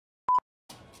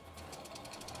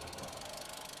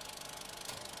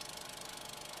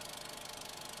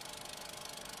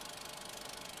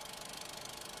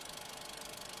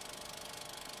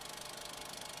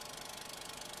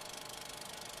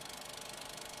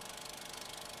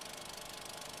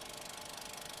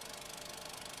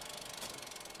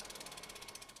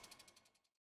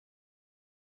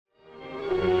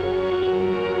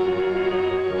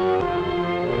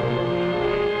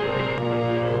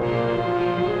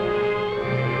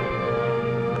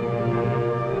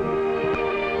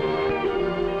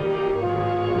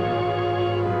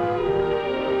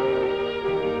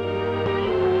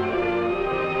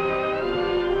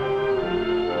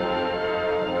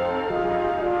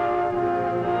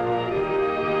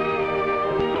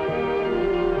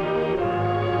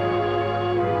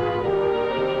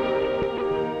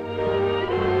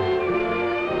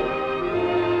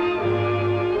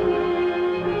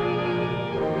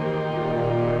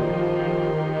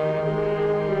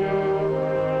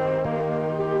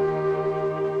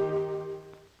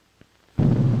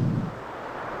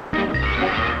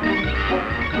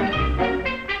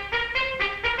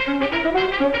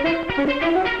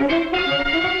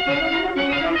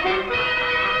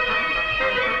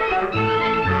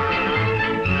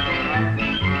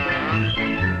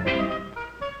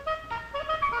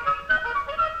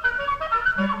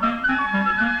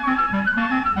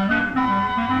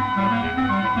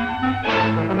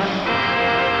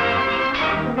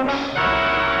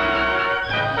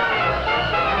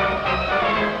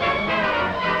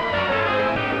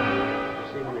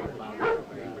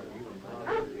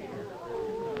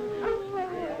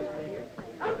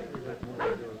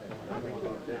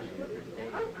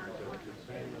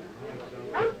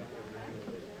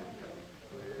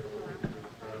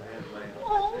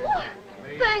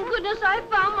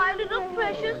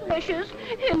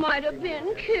He might have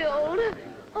been killed.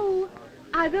 Oh,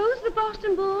 are those the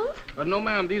Boston Bulls? No,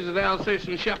 ma'am. These are the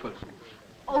Alsatian Shepherds.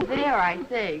 Oh, there, I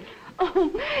think. Oh,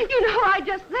 you know, I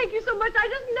just thank you so much. I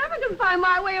just never can find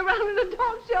my way around in a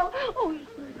dog show. Oh,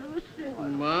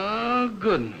 my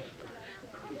goodness.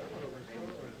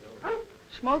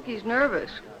 Smoky's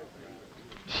nervous.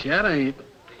 Shadow ain't.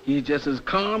 He's just as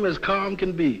calm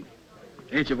can be.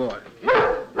 Ain't you, boy?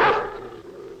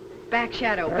 Back,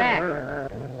 Shadow,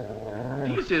 back.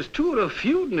 These is two of the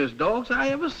feudinest dogs I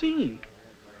ever seen.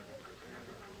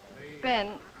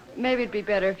 Ben, maybe it'd be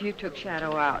better if you took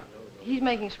Shadow out. He's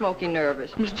making Smoky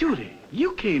nervous. Miss Judy,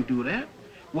 you can't do that.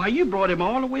 Why, you brought him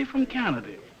all the way from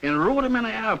Canada and rode him in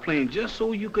an airplane just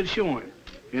so you could show him.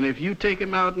 And if you take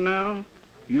him out now,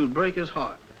 you'll break his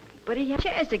heart. But he has a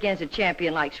chance against a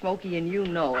champion like Smoky, and you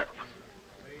know it.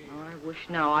 Oh, I wish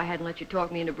now I hadn't let you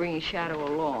talk me into bringing Shadow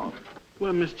along.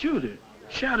 Well, Miss Judy,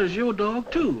 Shadow's your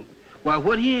dog, too. Why,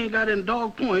 what he ain't got in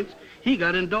dog points, he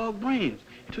got in dog brains,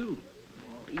 too.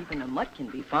 Even a mutt can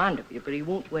be fond of you, but he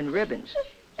won't win ribbons.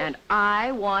 And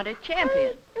I want a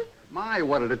champion. My,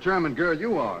 what a determined girl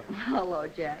you are. Hello,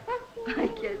 Jack. I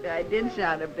guess I did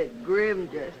sound a bit grim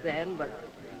just then, but,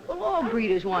 well, all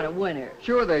breeders want a winner.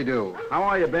 Sure they do. How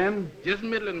are you, Ben? Just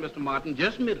middling, Mr. Martin,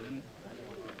 just middling.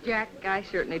 Jack, I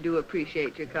certainly do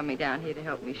appreciate you coming down here to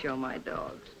help me show my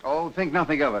dogs. Oh, think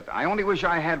nothing of it. I only wish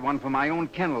I had one for my own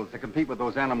kennels to compete with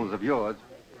those animals of yours.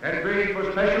 Entry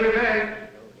for special event.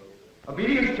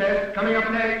 Obedience test coming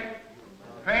up next.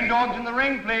 Train dogs in the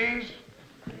ring, please.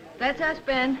 That's us,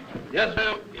 Ben. Yes,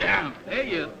 ma'am. Yeah, there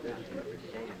you are.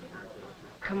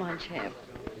 Come on, champ.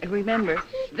 And remember,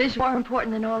 this is more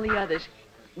important than all the others.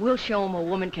 We'll show them a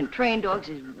woman can train dogs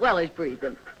as well as breed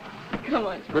them. Come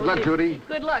on. Good luck, Judy.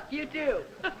 Good luck, you too.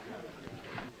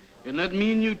 And that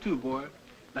mean you too, boy.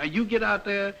 Now you get out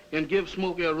there and give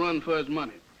Smoky a run for his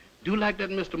money. Do like that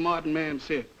Mr. Martin man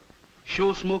said.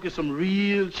 Show Smoky some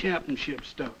real championship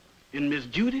stuff. And Miss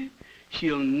Judy,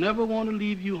 she'll never want to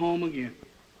leave you home again.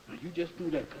 Now you just do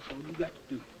that. That's all you got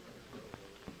to do.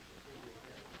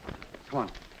 Come on.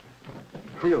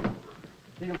 Field.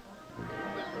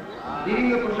 Leading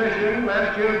the procession,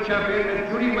 last year's champion is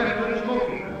Judy Weston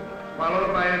Smoky,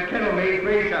 followed by his kennel-mate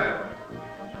Gray Shadow.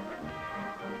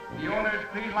 The owners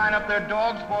please line up their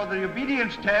dogs for the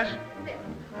obedience test.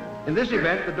 In this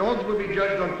event, the dogs will be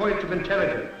judged on points of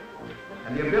intelligence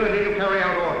and the ability to carry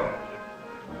out orders.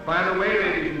 By the way,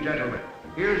 ladies and gentlemen,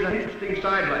 here's an interesting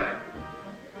sidelight.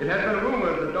 It has been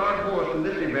rumored the dark horse in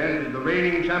this event is the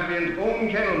reigning champion's own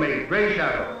kennel-mate, Gray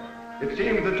Shadow. It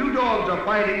seems the two dogs are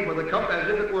fighting for the cup as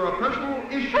if it were a personal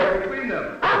issue between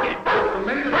them.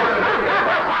 Tremendous violence.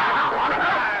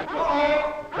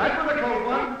 Uh-oh, that was a close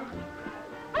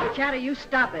one. Shadow, you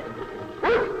stop it.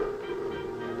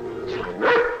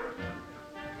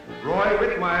 Roy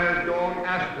Whitmire's dog,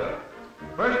 Asta.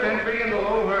 First entry in the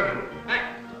low hurdle.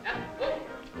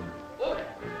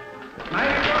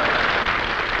 Nice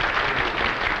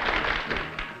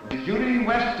one. Judy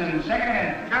Weston,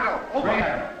 second. Shadow,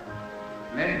 over.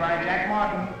 Led by Jack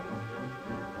Martin.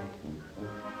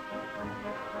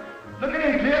 Look at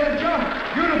him clear the jump.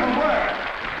 Beautiful work.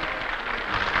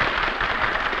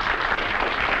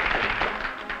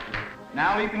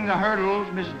 Now leaping the hurdles,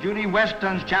 Miss Judy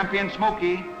Weston's champion,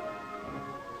 Smoky.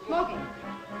 Smoky.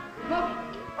 Smoky.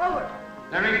 Over.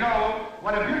 There he goes.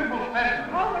 What a beautiful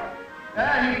specimen. Over.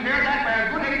 He cleared that by a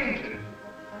good 8 inches.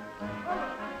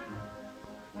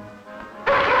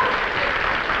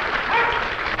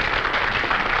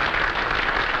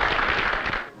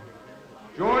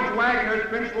 George Wagner's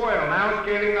Prince Royal now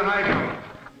scaling the high jump.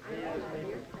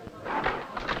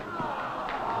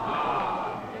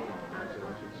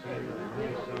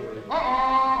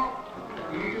 Uh-oh!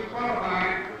 He's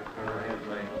disqualified.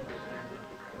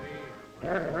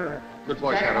 Good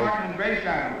boy, Jack Shadow. Martin and Gray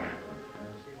Shadow.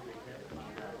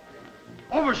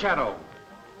 Over, Shadow.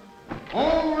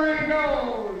 Over he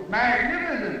goes.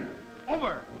 Magnificent.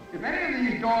 Over. If any of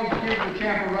these dogs give the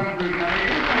champ a run for his money, he's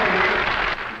going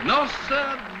to No,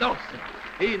 sir, no, sir.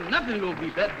 Ain't nothing gonna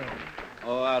beat that dog.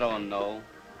 Oh, I don't know.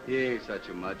 He ain't such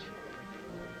a much.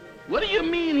 What do you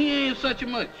mean he ain't such a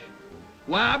much?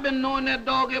 Why, I've been knowing that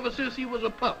dog ever since he was a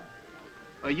pup.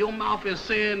 Your mouth is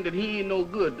saying that he ain't no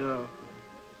good.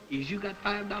 Is you got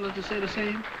 $5 to say the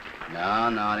same?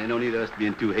 No, they don't need us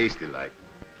being too hasty like.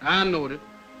 I know that.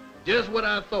 Just what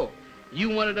I thought. You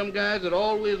one of them guys that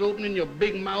always opening your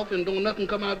big mouth and don't nothing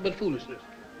come out but foolishness.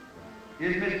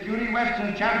 Here's Miss Judy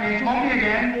Weston, champion Smoky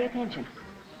again. Pay attention.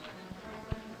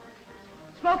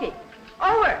 Smoky,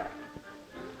 over.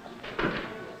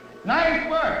 Nice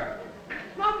work.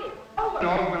 Smoky, over. The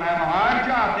dog will have a hard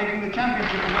job taking the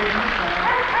championship away from this guy.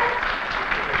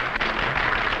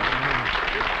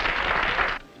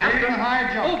 Taking a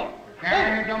high jump. Over.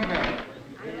 Carrying a dumbbell.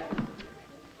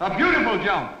 A beautiful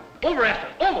jump. Over, Esther,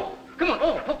 over. Come on,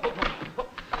 over.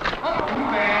 Up too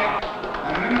bad.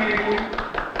 And then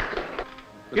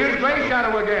here's Gray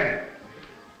Shadow again.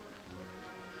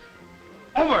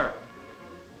 Over.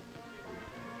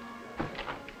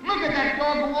 Look at that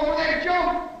dog go over that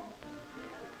jump.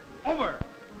 Over.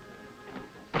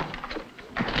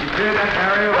 You hear that,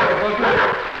 Harry?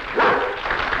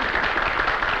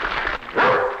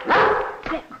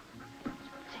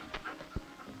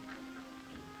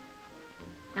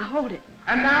 Now hold it.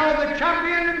 And now the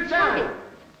champion himself.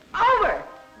 Over.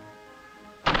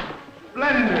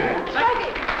 Splendid. Smoky.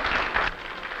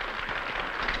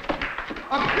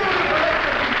 A beautiful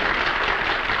execution.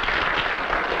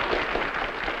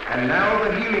 And now the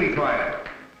healing trial.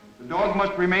 The dog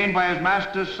must remain by his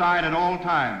master's side at all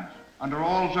times, under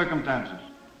all circumstances.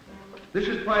 This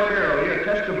is primarily a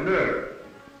test of nerve.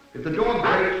 If the dog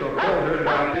breaks or falters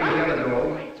while hitting the other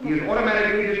dog, he is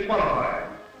automatically disqualified.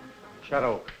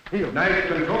 Shadow, heel. Nice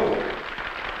control.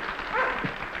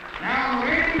 Now,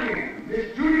 ranging,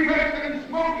 Miss Judy Weston and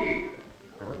Smoky.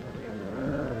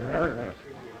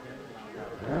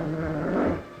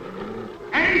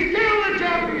 And he's still the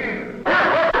champion.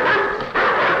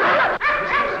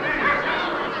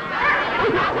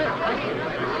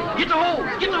 Get the hole!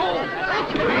 Get the hole!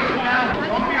 Don't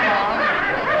be alarmed.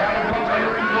 Have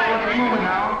a control at the moment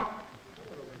now.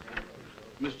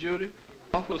 Miss Judy,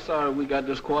 awful sorry we got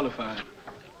disqualified.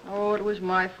 Oh, it was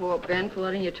my fault, Ben, for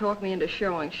letting you talk me into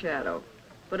showing Shadow.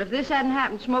 But if this hadn't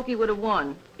happened, Smoky would have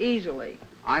won, easily.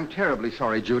 I'm terribly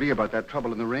sorry, Judy, about that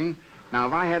trouble in the ring. Now,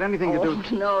 if I had anything to do...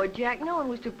 Oh, no, Jack, no one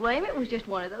was to blame. It was just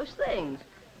one of those things.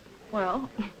 Well,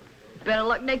 better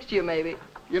luck next year, maybe.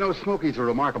 You know, Smoky's a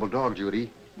remarkable dog,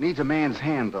 Judy. Needs a man's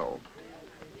hand, though.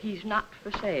 He's not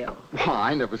for sale. Well,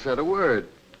 I never said a word.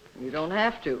 You don't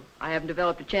have to. I haven't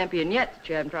developed a champion yet that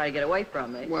you haven't tried to get away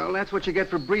from me. Well, that's what you get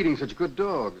for breeding such good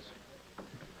dogs.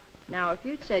 Now, if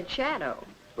you'd said Shadow,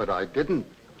 But I didn't.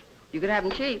 you could have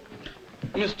him cheap.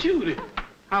 Miss Judy.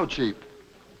 How cheap?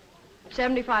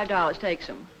 $75 takes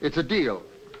him. It's a deal.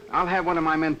 I'll have one of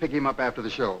my men pick him up after the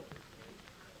show.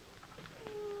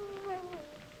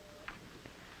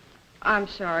 I'm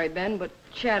sorry, Ben, but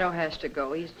Shadow has to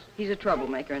go. He's a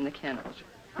troublemaker in the kennels.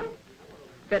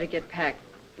 Better get packed.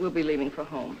 We'll be leaving for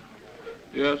home.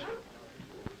 Yes.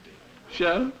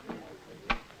 Shadow?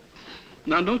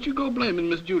 Now, don't you go blaming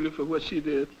Miss Judy for what she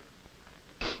did.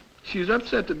 She's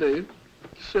upset today,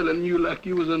 selling you like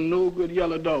you was a no-good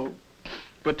yellow dog.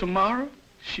 But tomorrow,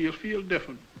 she'll feel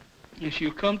different. And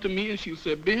she'll come to me and she'll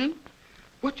say, Ben,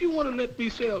 what you want to let me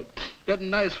sell that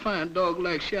nice, fine dog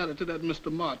like Shadow to that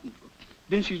Mr. Martin for?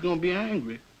 Then she's going to be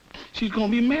angry. She's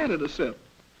going to be mad at herself.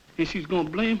 And she's going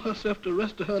to blame herself the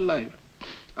rest of her life.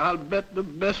 I'll bet the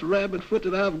best rabbit foot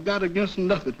that I've got against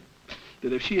nothing,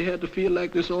 that if she had to feel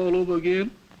like this all over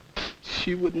again,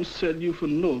 she wouldn't sell you for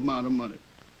no amount of money.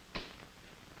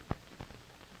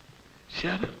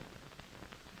 Shadow?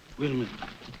 Wait a minute.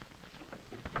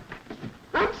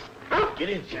 Get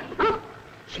in, Shadow.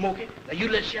 Smoky, now you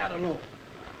let Shadow alone.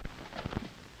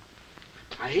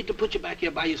 I hate to put you back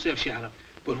here by yourself, Shadow,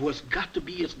 but what's got to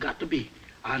be, it's got to be.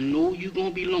 I know you're going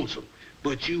to be lonesome,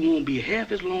 but you won't be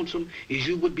half as lonesome as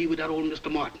you would be with that old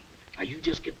Mr. Martin. Now, you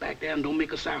just get back there and don't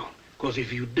make a sound, because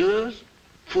if you does,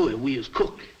 fool, we is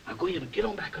cooked. Now, go ahead and get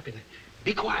on back up in there.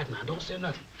 Be quiet now. Don't say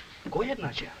nothing. Go ahead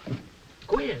now, Shadow.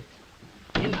 Go ahead.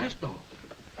 Be a nice dog.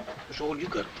 That's all you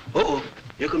got. Uh-oh.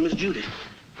 Here comes Miss Judy.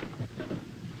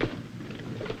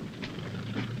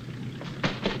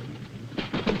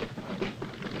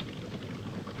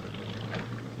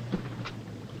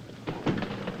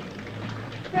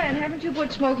 Ben, haven't you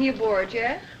put Smoky aboard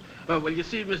yet? Well, you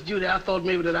see, Miss Judy, I thought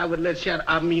maybe that I would let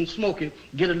Smoky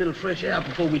get a little fresh air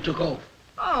before we took off.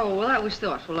 Oh, well, that was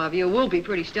thoughtful of you. We'll be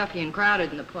pretty stuffy and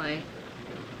crowded in the plane.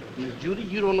 Miss Judy,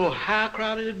 you don't know how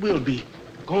crowded it will be.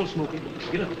 Go on, Smoky.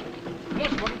 Get up.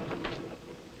 Come on, Smoky.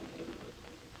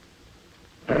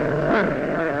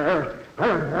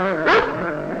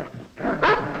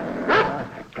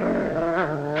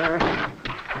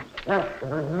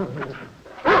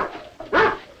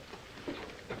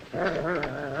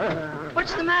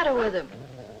 What's the matter with him?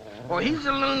 Well, he's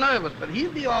a little nervous, but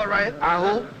he'll be all right, I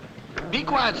hope. Be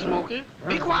quiet, Smoky.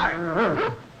 Be quiet.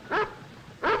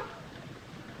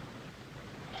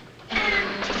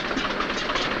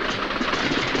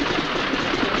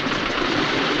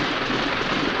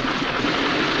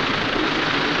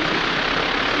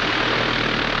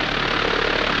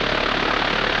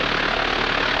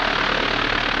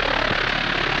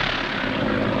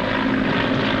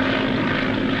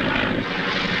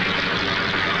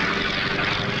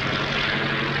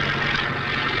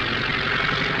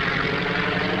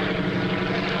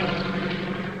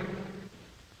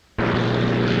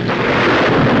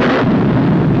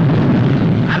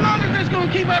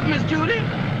 Miss Judy?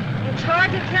 It's hard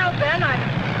to tell, Ben.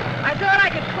 I thought I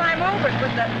could climb over it,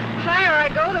 but the higher I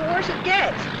go, the worse it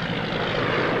gets.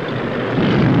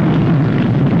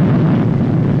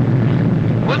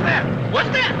 What's that? What's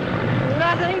that?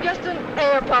 Nothing, just an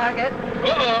air pocket.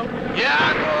 Uh-oh. Yeah,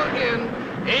 I go again.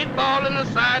 8-ball in the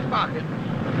side pocket.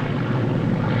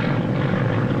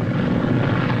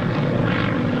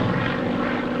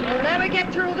 We'll never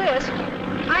get through this.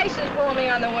 Ice is forming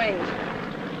on the wings.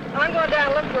 I'm going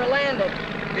down to look for a landing.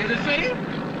 Is it safe?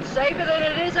 Safer than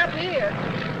it is up here.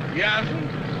 Yes.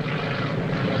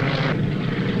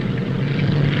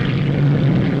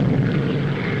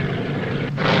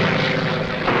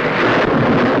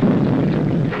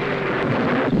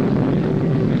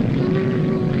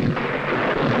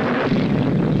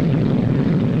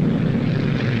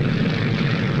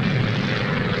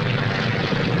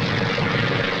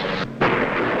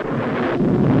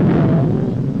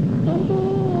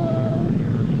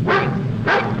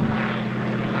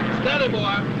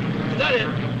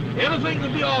 Everything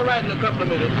will be all right in a couple of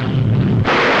minutes.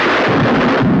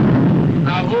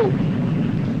 I hope.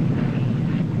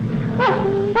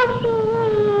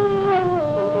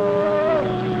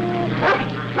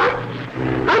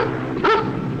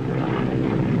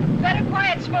 Better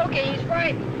quiet, Smoky. He's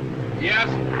frightened. Yes.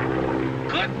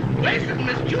 Good gracious,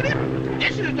 Miss Judy.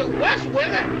 This is the worst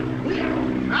weather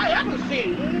I ever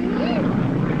seen.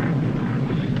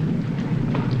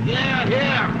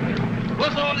 Yeah.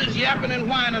 What's all this yapping and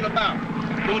whining about?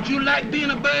 Don't you like being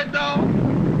a bird dog?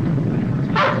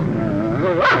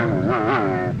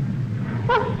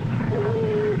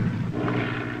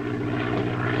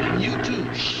 And you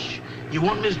too. Shh. You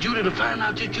want Miss Judy to find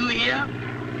out that you're here?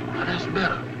 Now that's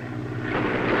better.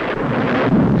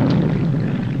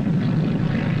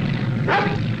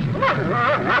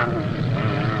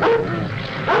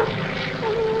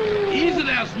 Easy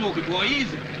there, Smoky boy,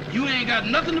 easy. You ain't got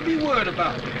nothing to be worried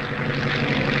about.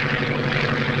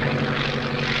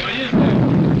 What is that?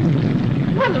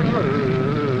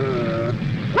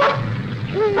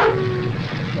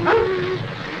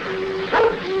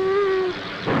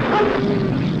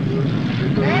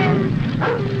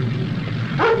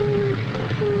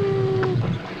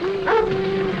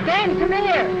 Ben, come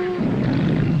here.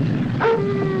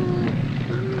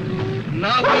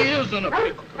 Now he is in a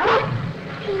pickle.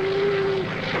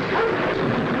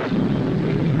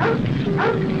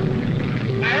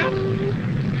 Ma'am?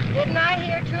 Didn't I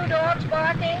hear 2 dogs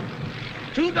barking?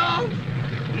 2 dogs?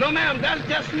 No, ma'am, that's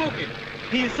just Smoky.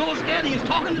 He's so scared he's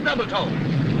talking to double toe.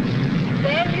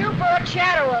 Ben, you brought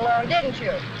Shadow along, didn't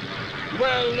you?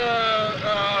 Well,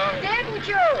 Didn't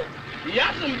you?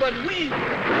 Yes'm, but we...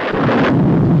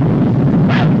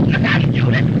 Look out,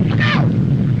 Judy! Look out!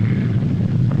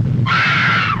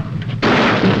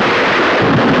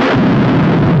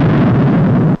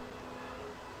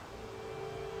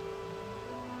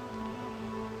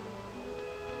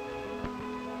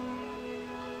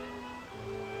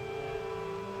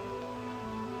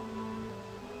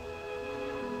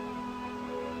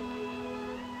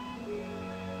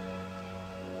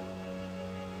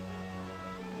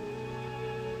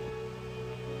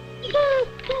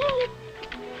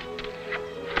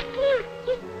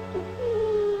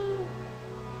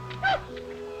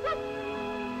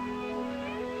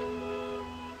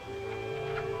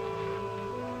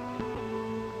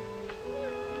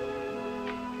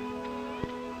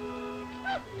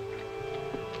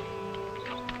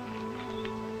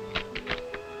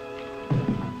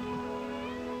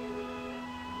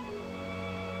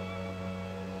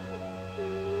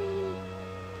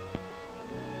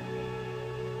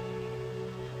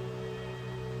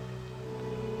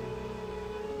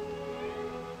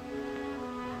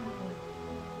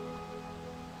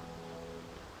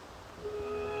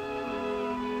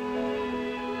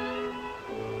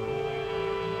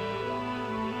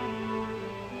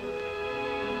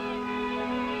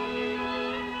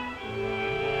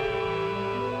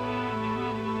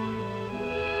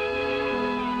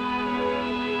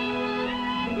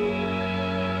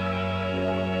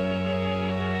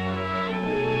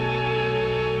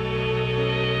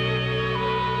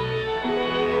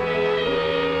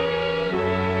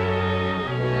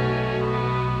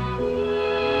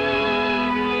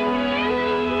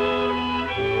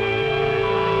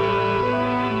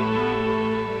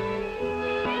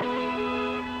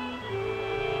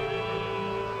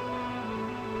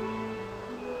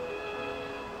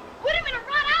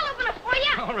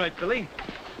 right, Billy.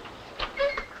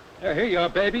 There, here you are,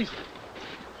 babies.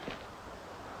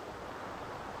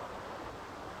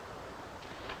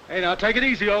 Hey, now, take it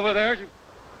easy over there.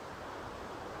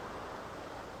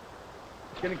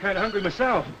 Getting kind of hungry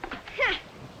myself.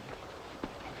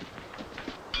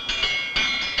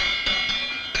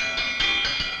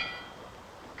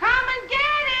 Come and get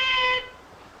it!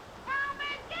 Come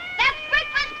and get it! That's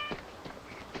breakfast!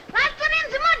 Let's put in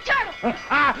some mud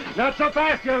turtle! Not so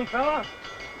fast, young fella.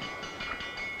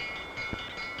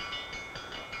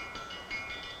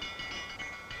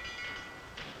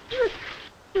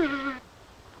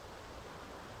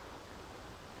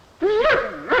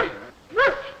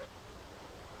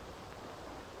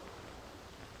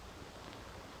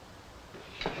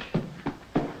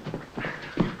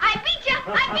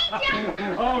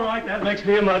 All right, that makes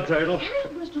me a mud turtle.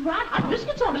 Mr. Rod, hot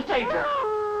biscuits on the table.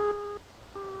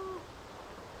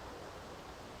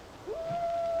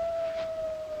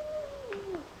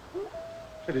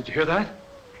 Hey, did you hear that?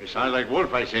 It sounds like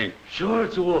wolf, I think. Sure,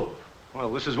 it's a wolf.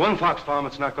 Well, this is one fox farm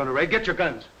it's not going to raid. Get your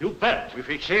guns. You bet. We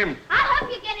fix him. I'll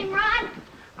help you get him, Rod.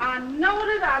 I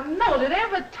know that.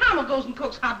 Every time I goes and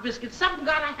cooks hot biscuits, something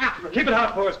gotta happen. Keep it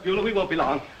hot for us, Beulah. We won't be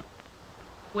long.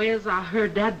 Where's I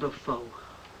heard that before?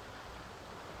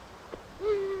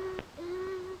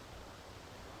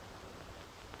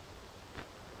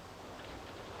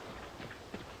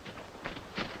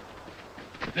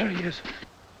 There he is.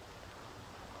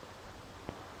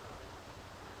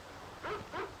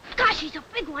 Gosh, he's a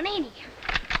big one, ain't he?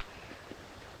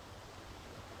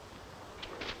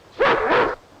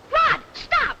 Rod,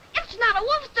 stop! It's not a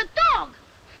wolf, it's a dog!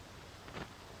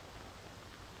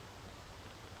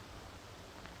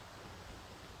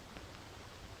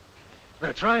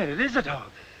 That's right, it is a dog.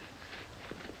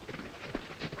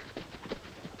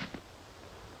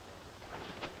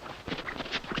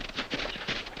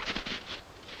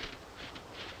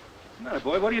 What's the matter,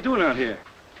 boy? What are you doing out here?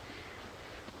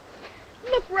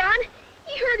 Look, Ron,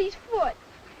 he hurt his foot.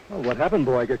 Oh, what happened,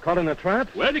 boy? Get caught in a trap?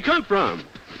 Where'd he come from?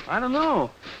 I don't know.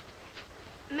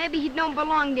 Maybe he don't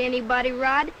belong to anybody,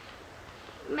 Rod.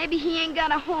 Maybe he ain't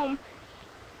got a home.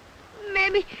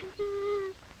 Maybe...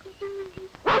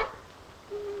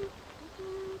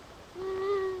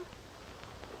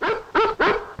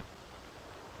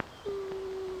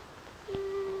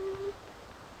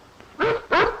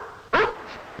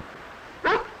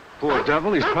 Poor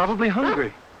devil, he's probably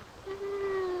hungry.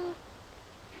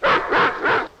 He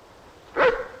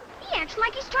acts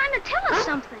like he's trying to tell us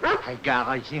something.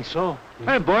 I think so.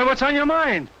 Hey, boy, what's on your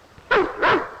mind? Rod,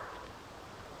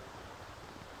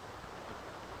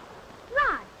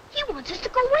 he wants us to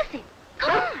go with him.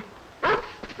 Come on.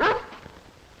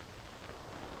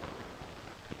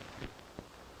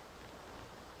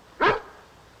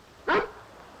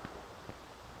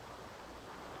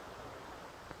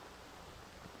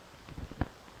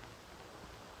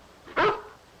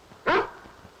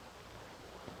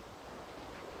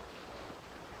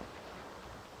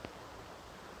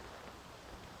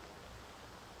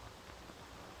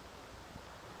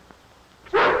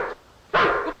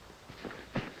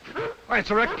 Why, it's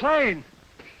a wrecked plane.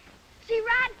 See,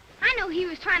 Rod, I knew he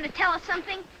was trying to tell us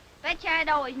something. Bet you I'd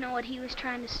always know what he was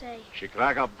trying to say. She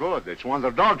crack up good. It's one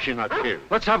of the dogs she not killed.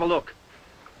 Let's have a look.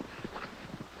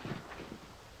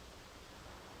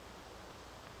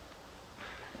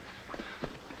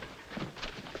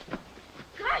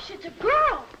 Gosh, it's a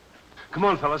girl. Come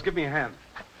on, fellas, give me a hand.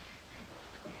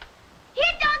 Here,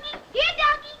 doggy. Here,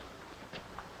 doggy.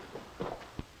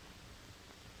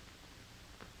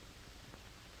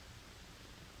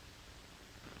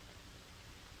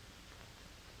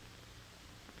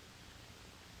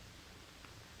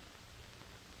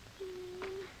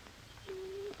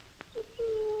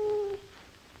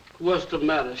 What's the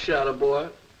matter, Shadow Boy?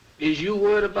 Is you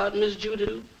worried about Miss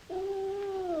Judy?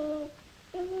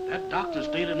 That doctor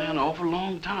stayed in there an awful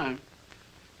long time.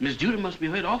 Miss Judy must be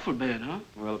hurt awful bad, huh?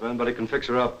 Well, if anybody can fix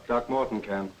her up, Doc Morton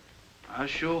can. I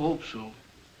sure hope so.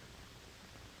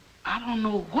 I don't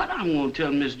know what I'm going to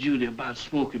tell Miss Judy about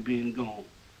Smoky being gone.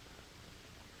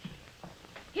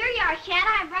 Here you are, Shadow.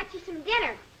 I brought you some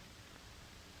dinner.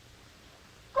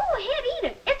 Go ahead, eat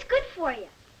it. It's good for you.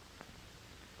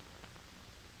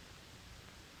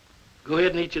 Go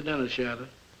ahead and eat your dinner, Shadow.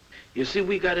 You see,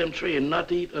 we got him trained not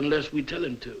to eat unless we tell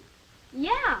him to.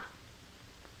 Yeah.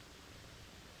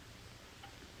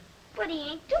 But he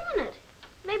ain't doing it.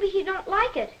 Maybe he don't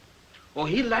like it. Oh,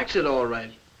 he likes it all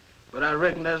right. But I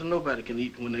reckon there's nobody can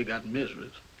eat when they got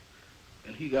miseries.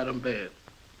 And he got them bad.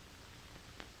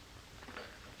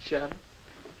 Shadow?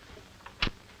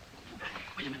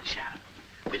 Wait a minute, Shadow.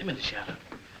 Wait a minute, Shadow.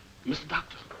 Mr.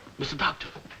 Doctor. Mr. Doctor.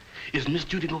 Is Miss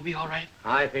Judy gonna be all right?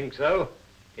 I think so.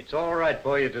 It's all right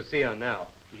for you to see her now.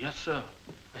 Yes, sir.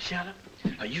 Shadow,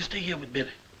 you stay here with Billy.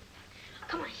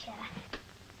 Come on, Shadow.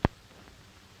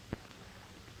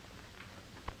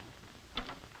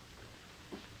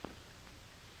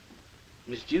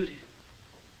 Miss Judy.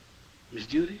 Miss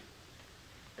Judy?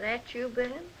 That you,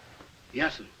 Ben?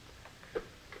 Yes, sir.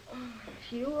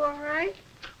 Is you all right?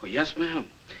 Oh, yes, ma'am.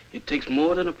 It takes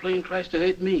more than a plane crash to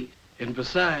hurt me. And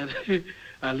besides,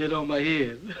 I lit on my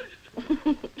head.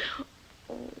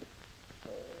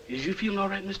 Is you feeling all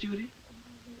right, Miss Judy?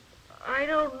 I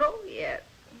don't know yet.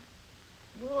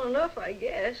 Well enough, I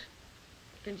guess,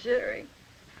 considering.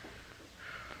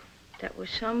 That was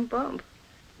some bump.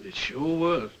 It sure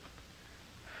was.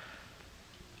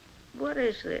 What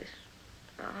is this?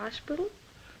 A hospital?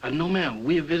 No, ma'am.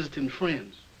 We're visiting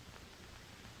friends.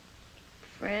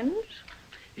 Friends?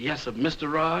 Yes, sir.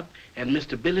 Mr. Rod and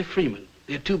Mr. Billy Freeman.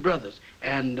 They're two brothers,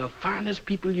 and the finest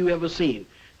people you ever seen.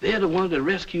 They're the ones that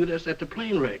rescued us at the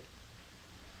plane wreck.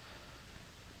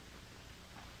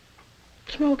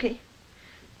 Smoky.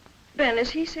 Ben, is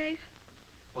he safe?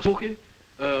 Oh, Smoky?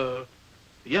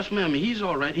 Yes, ma'am. He's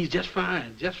all right. He's just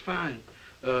fine. Just fine.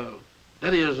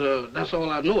 That's all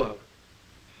I know of.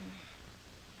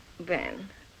 Ben,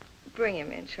 bring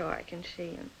him in so I can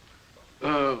see him.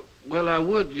 Well, I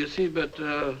would, you see, but,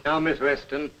 Now, Miss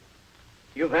Weston,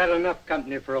 you've had enough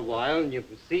company for a while, and you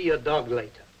can see your dog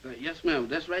later. Yes, ma'am.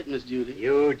 That's right, Miss Judy.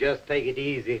 You just take it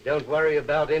easy. Don't worry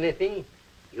about anything.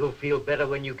 You'll feel better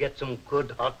when you get some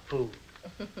good hot food.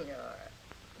 All right.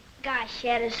 Gosh,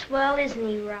 Shadow's swell, isn't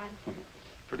he, Rod?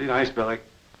 Pretty nice, Billy.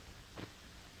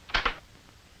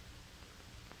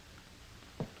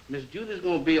 Miss Judy's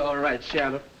gonna be all right,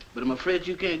 Shadow, but I'm afraid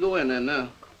you can't go in there now.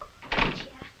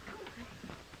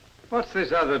 What's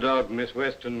this other dog Miss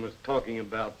Weston was talking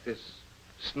about, this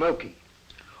Smoky?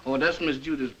 Oh, that's Miss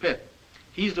Judy's pet.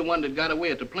 He's the one that got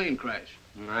away at the plane crash.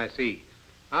 I see.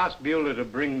 Ask Beulah to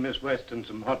bring Miss Weston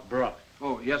some hot broth.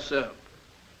 Oh, yes, sir.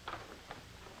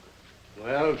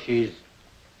 Well, she's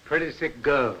a pretty sick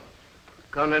girl.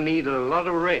 Gonna need a lot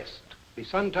of rest. Be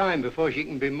some time before she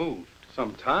can be moved.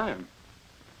 Some time?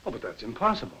 Oh, but that's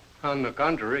impossible. On the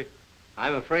contrary,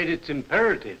 I'm afraid it's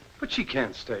imperative. But she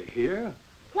can't stay here.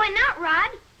 Why not,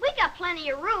 Rod? We got plenty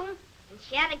of room, and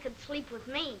Shadow could sleep with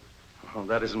me. Oh,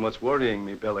 that isn't what's worrying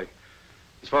me, Billy.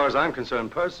 As far as I'm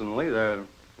concerned personally, they're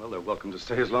welcome to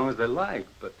stay as long as they like,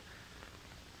 but...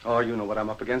 Oh, you know what I'm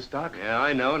up against, Doc. Yeah,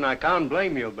 I know, and I can't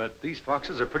blame you, but... These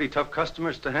foxes are pretty tough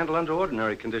customers to handle under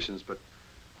ordinary conditions, but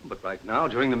right now,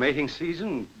 during the mating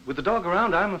season, with the dog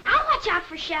around, I'll watch out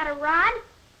for Shadow, Rod.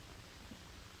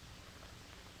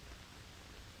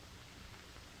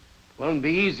 Won't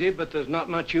be easy, but there's not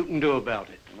much you can do about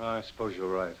it. I suppose you're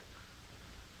right.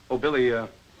 Oh, Billy, go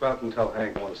out and tell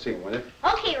Hank I want to see him, will you?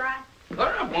 Okay, Rod.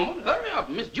 Hurry up, woman. Hurry up.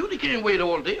 Miss Judy can't wait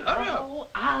all day. Hurry up. Oh,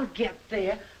 I'll get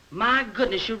there. My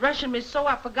goodness, you're rushing me so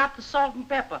I forgot the salt and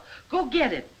pepper. Go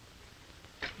get it.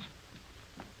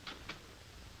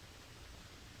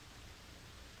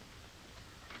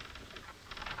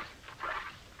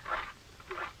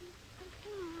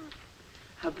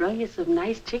 I brought you some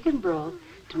nice chicken broth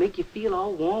to make you feel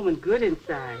all warm and good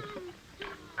inside.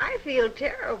 I feel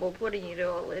terrible putting you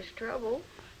to all this trouble.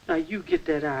 Now, you get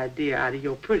that idea out of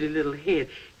your pretty little head.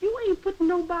 You ain't putting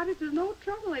nobody to no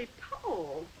trouble at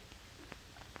all.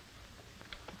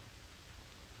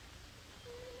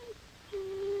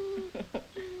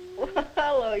 Well,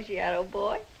 hello, Shadow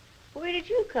boy. Where did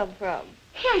you come from?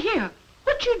 Here.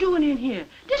 What you doing in here?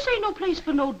 This ain't no place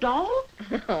for no dog.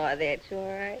 Oh, that's all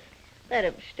right. Let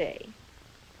him stay.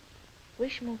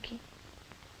 Where's Smoky?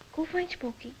 Go find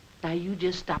Smoky. Now, you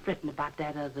just stop fretting about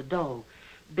that other dog.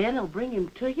 Ben'll bring him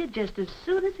to you just as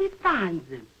soon as he finds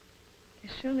him.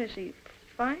 As soon as he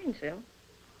finds him?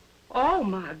 Oh,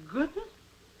 my goodness.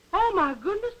 Oh, my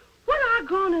goodness. What I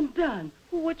gone and done?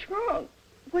 Well, what's wrong?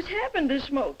 What's happened to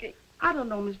Smoky? I don't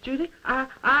know, Miss Judy. I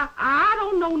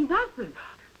don't know nothing.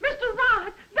 Mr.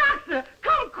 Rod, doctor,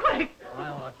 come quick.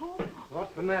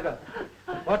 What's the matter?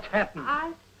 What's happened?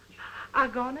 I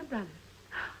gone and done it.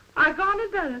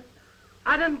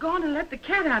 I done gone and let the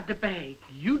cat out the bag.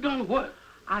 You done what?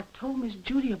 I told Miss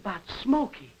Judy about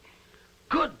Smoky.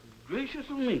 Good gracious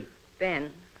of me.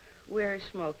 Ben, where is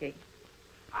Smoky?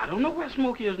 I don't know where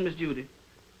Smoky is, Miss Judy.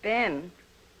 Ben,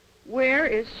 where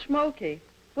is Smoky?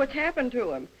 What's happened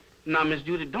to him? Now, Miss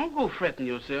Judy, don't go fretting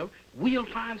yourself. We'll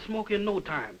find Smoky in no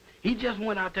time. He just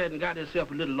went out there and got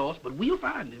himself a little lost, but we'll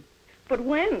find him. But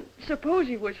when? Suppose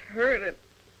he was hurt.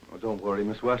 Oh, don't worry,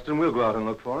 Miss Weston. We'll go out and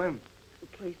look for him.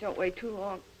 Please don't wait too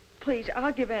long. Please,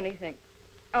 I'll give anything.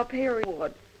 I'll pay a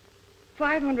reward.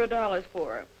 $500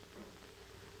 for him.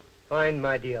 Fine,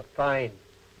 my dear, fine.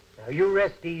 Now, you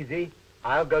rest easy.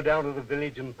 I'll go down to the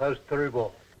village and post the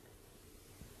revolve.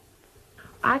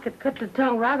 I could cut the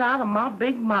tongue right out of my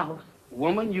big mouth.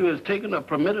 Woman, you has taken a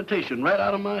premeditation right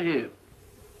out of my head.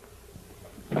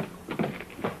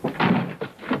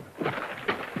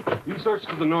 You search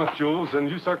to the north, Jules, and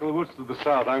you circle the woods to the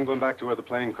south. I'm going back to where the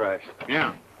plane crashed.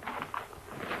 Yeah.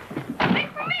 Wait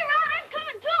for me, Rod. I'm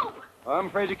coming too. I'm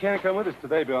afraid you can't come with us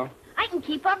today, Bill. I can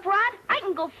keep up, Rod. I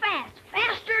can go fast.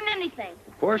 Faster than anything.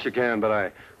 Of course you can, but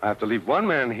I have to leave one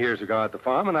man here to guard the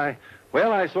farm, and I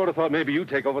sort of thought maybe you'd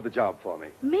take over the job for me.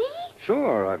 Me?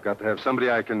 Sure, I've got to have somebody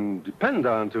I can depend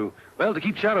on to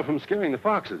keep Shadow from scaring the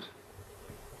foxes.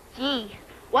 Gee.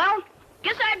 Well,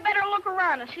 guess I'd better look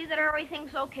around and see that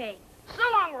everything's okay. So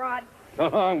long, Rod. So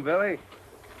long, Billy.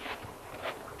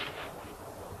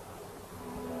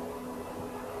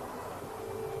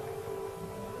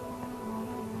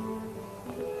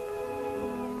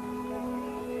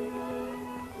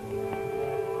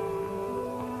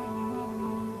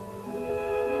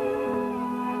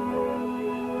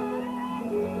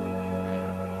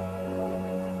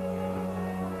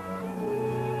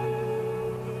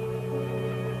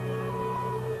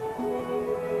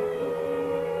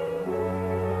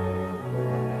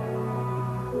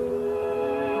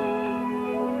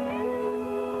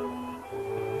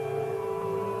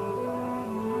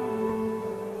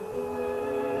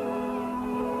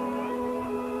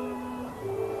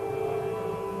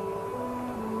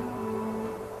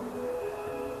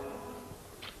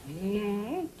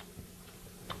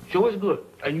 Sure is good.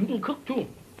 And you can cook, too.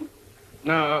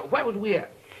 Now, where was we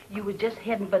at? You were just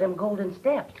heading for them golden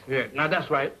steps. Yeah, now that's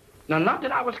right. Now, not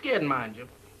that I was scared, mind you,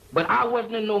 but I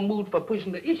wasn't in no mood for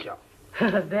pushing the issue.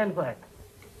 Then what?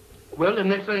 Well, the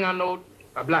next thing I know,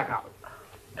 a blackout.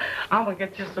 I'm gonna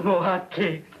get you some more hot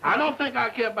cakes. I don't think I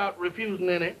care about refusing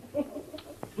any.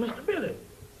 Mr. Billy,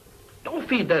 don't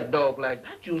feed that dog like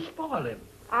that. You'll spoil him.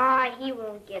 Ah, he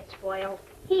won't get spoiled.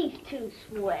 He's too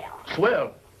swell.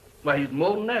 Swell? Why, he's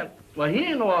more than that. Why, he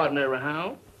ain't no ordinary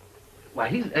hound. Why,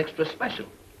 he's extra special.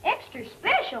 Extra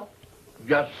special?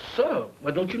 Yes, sir.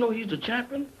 Why, don't you know he's the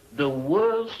champion? The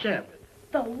world's champion.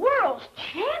 The world's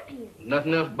champion?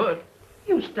 Nothing else but.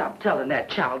 You stop telling that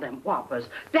child them whoppers.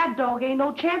 That dog ain't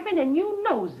no champion, and you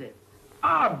knows it.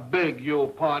 I beg your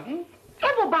pardon?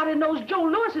 Everybody knows Joe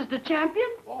Louis is the champion.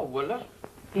 Oh, well, that's...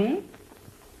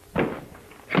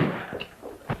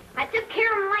 I took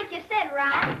care of him like you said,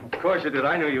 Rod. Of course you did.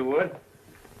 I knew you would.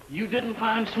 You didn't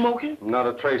find Smoky? Not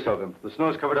a trace of him. The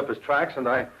snow's covered up his tracks, and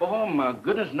I... Oh, my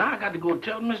goodness. Now I got to go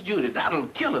tell Miss Judy. That'll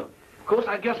kill her. Of course,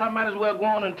 I guess I might as well go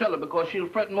on and tell her because she'll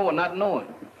fret more not knowing.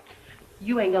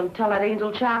 You ain't gonna tell that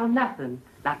angel child nothing.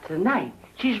 Not tonight.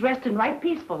 She's resting right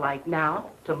peaceful like now.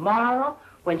 Tomorrow,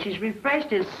 when she's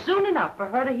refreshed, is soon enough for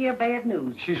her to hear bad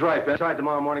news. She's right, Ben. Besides,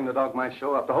 tomorrow morning the dog might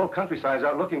show up. The whole countryside's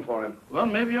out looking for him. Well,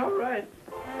 maybe you're right.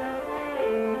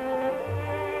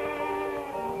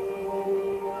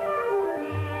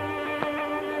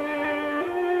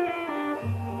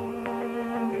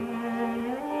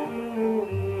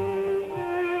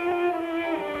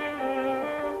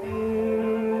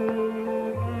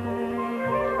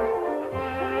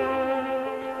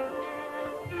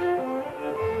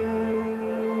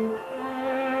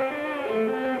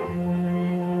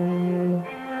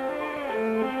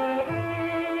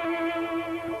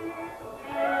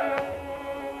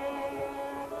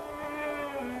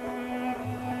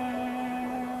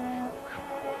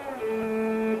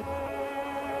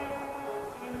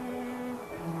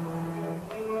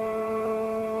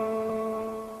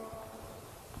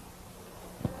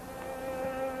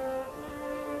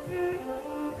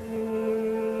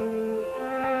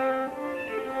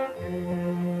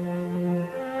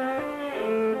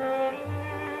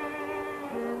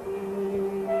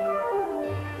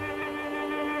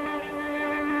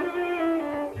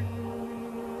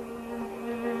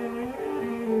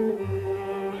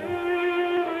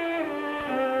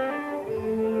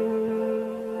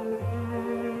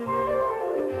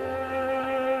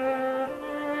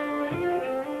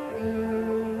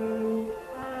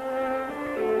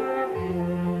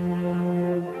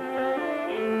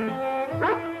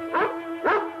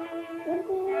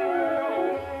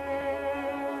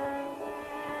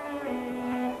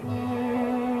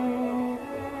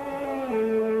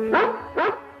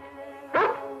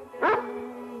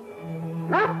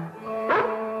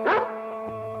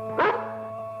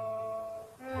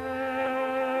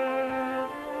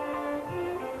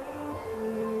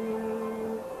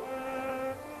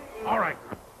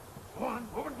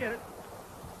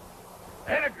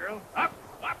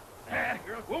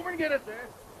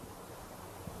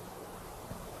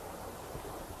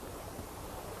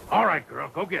 All right, girl,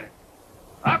 go get it.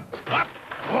 Up, up.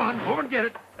 Go on, go over and get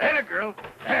it. There, girl.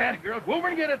 There, girl. Go over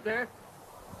and get it there.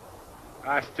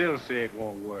 I still say it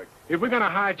won't work. If we're going to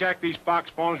hijack these fox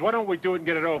farms, why don't we do it and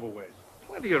get it over with?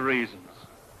 Plenty of reasons.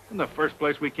 In the first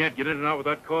place, we can't get in and out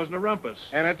without causing a rumpus.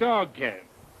 And a dog can.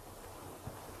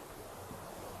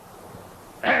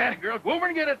 There, girl. Go over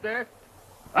and get it there.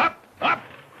 Up, up.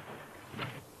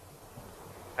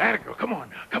 There, girl. Come on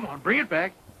now. Come on, bring it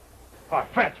back. Oh,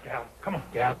 fetch, gal. Come on,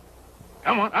 gal.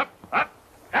 Come on, up, up.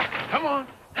 Ah, come on.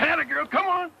 There, girl. Come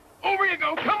on. Over you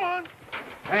go. Come on.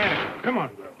 There, come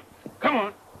on, girl. Come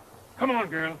on. Come on,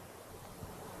 girl.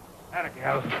 Atta,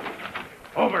 gal.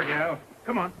 Over, gal.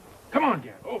 Come on. Come on,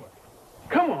 gal. Over.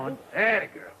 Come on. Atta,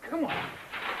 girl. Come on.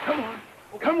 Come on.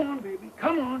 Come on, baby.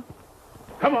 Come on.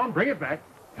 Come on. Bring it back.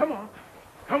 Come on.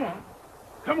 Come on.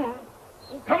 Come on.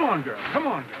 Come on, girl. Come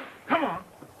on, girl. Come on.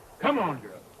 Come on,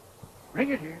 girl. Bring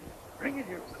it here. Bring it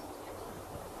here.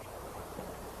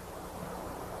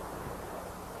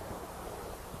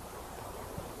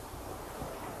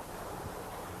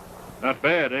 Not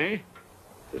bad, eh?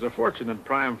 There's a fortune in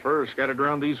prime furs scattered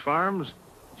around these farms.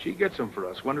 She gets them for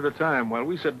us, one at a time, while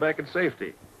we sit back in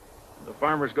safety. The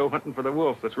farmers go hunting for the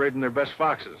wolf that's raiding their best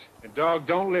foxes. A dog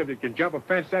don't live that can jump a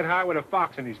fence that high with a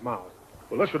fox in his mouth.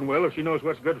 Well, this one will if she knows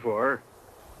what's good for her.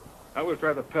 I will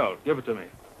try the pelt. Give it to me.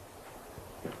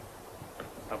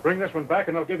 I'll bring this one back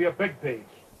and I'll give you a big piece.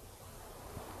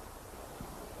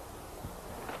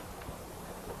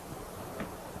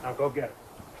 Now go get it.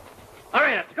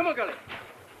 Hurry up. Come on, Gully.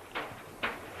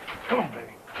 Come on,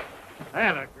 baby.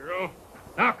 Atta, girl.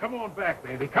 Now come on back,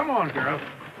 baby. Come on, girl.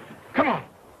 Come on.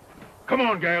 Come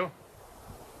on, Gail.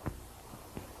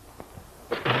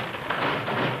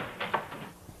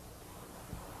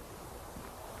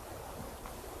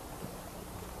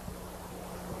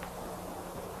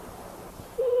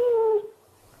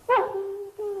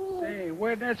 Say,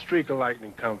 where'd that streak of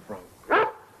lightning come from?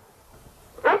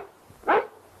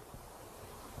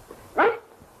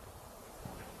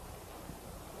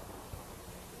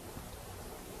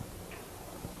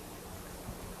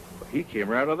 He came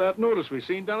right out of that notice we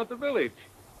seen down at the village.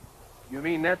 You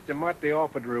mean that's the mutt they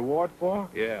offered the reward for?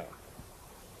 Yeah.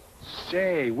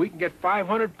 Say, we can get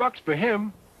 $500 for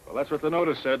him. Well, that's what the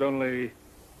notice said, only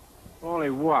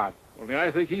What? Only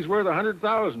I think he's worth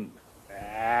 100,000.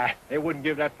 Ah, they wouldn't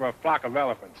give that for a flock of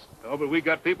elephants. No, but we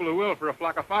got people who will for a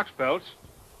flock of fox pelts.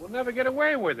 We'll never get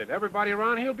away with it. Everybody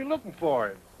around here will be looking for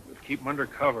it. We'll keep him under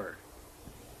cover.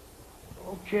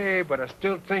 Okay, but I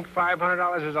still think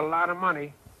 $500 is a lot of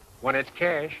money when it's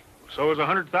cash. So is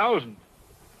 100,000.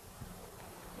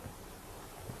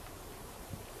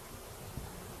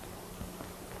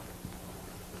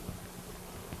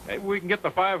 Maybe we can get the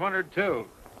 500 too.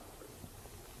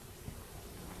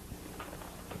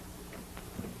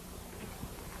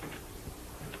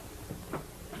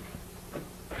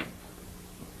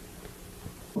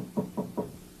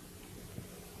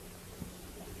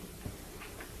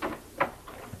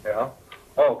 Yeah?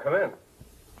 Oh, come in.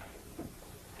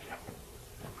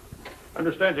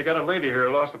 Understand you got a lady here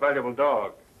who lost a valuable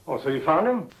dog. Oh, so you found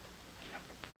him?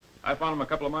 I found him a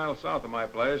couple of miles south of my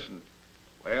place, and,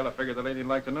 well, I figured the lady'd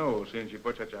like to know, seeing she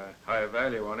put such a high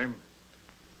value on him.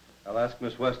 I'll ask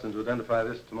Miss Weston to identify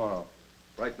this tomorrow.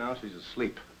 Right now, she's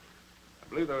asleep. I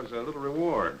believe there was a little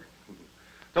reward.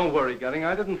 Don't worry, Gunning.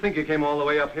 I didn't think you came all the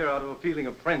way up here out of a feeling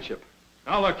of friendship.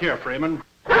 Now, look here, Freeman.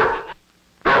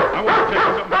 I want to take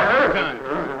you something for your time.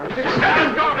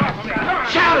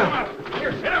 Shout him!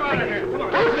 Here, get him out of here. Come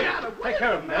on. Take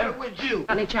care of him, man. With you.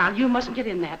 Honey, child, you mustn't get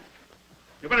in that.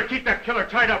 You better keep that killer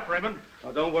tied up, Freeman.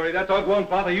 Oh, don't worry. That dog won't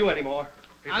bother you anymore.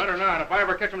 He'd better not. If I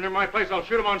ever catch him near my place, I'll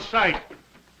shoot him on sight.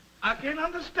 I can't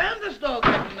understand this dog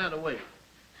acting that way.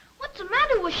 What's the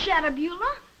matter with Shadow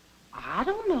Beulah? I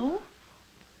don't know.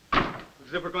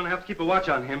 As if we're going to have to keep a watch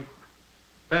on him.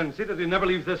 Ben, see that he never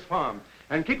leaves this farm.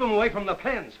 And keep him away from the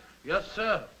pens. Yes,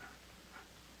 sir.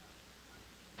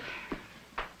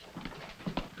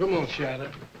 Come on,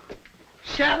 Shadow.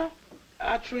 Shadow,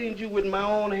 I trained you with my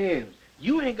own hands.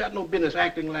 You ain't got no business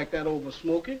acting like that over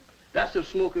Smoky. That's if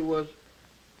Smoky was...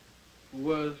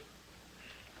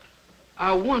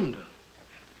 I wonder.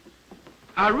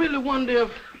 I really wonder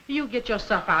if... You get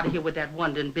yourself out of here with that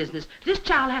wondering business. This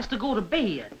child has to go to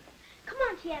bed. Come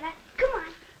on, Shadow. Come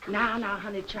on. Now,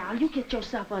 honey, child, you get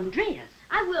yourself undressed.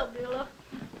 I will, Beulah.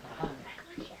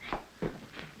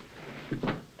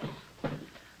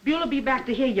 Beulah be back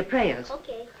to hear your prayers.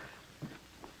 Okay.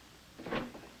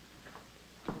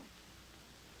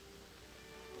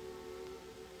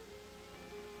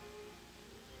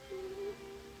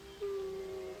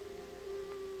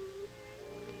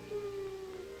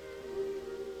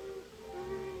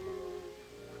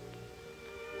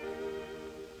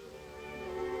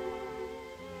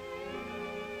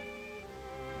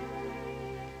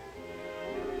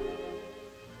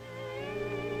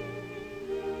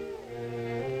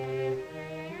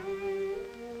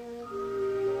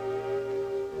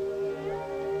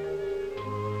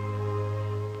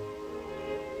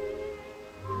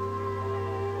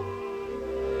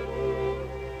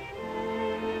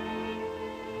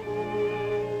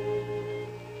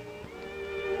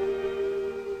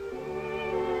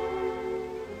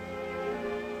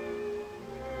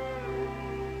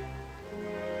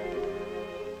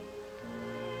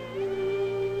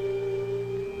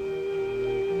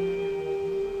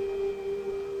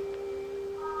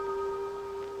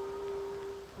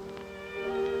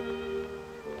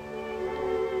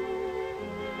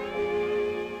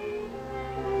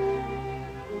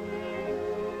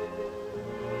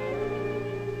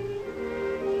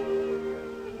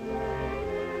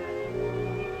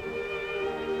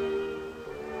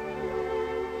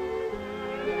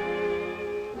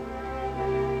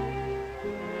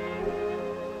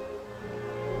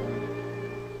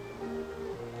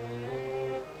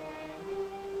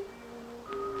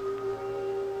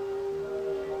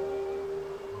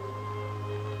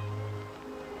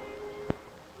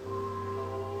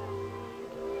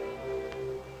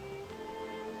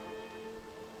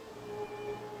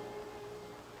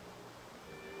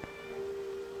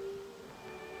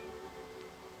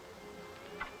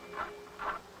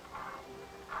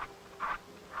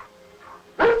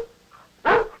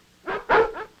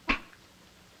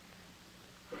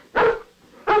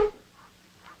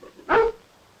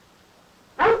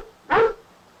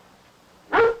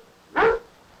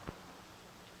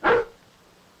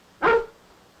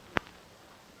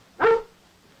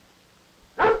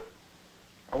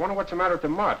 I wonder what's the matter with the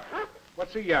mutt.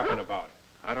 What's he yapping about?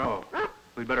 I don't know.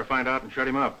 We'd better find out and shut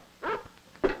him up.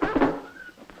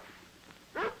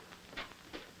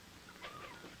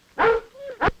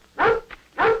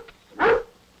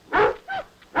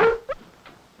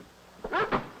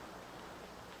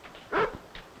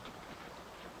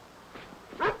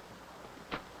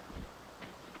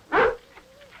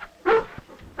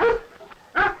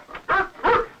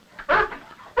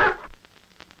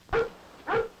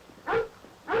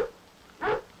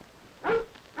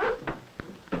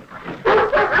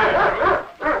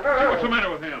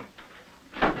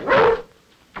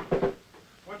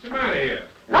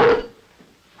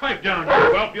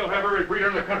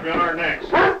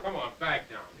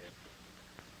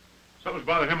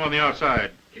 On the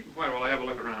outside. Keep him quiet while I have a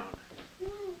look around.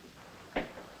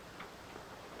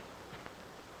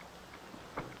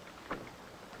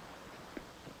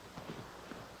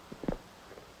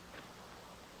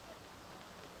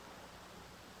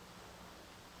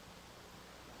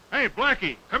 Hey,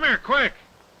 Blackie, come here, quick.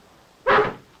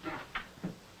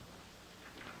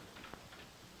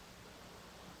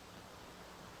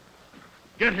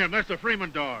 Get him, that's the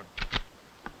Freeman dog.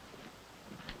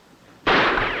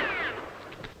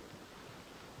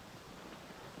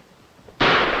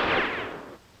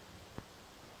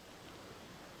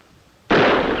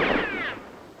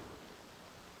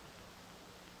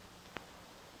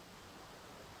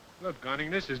 Look, Gunning,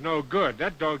 this is no good.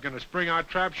 That dog's gonna spring our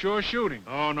trap sure shooting.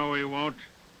 Oh, no, he won't.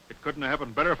 It couldn't have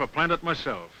happened better if I planned it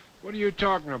myself. What are you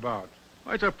talking about?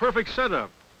 Well, it's a perfect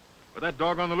setup. With that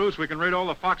dog on the loose, we can raid all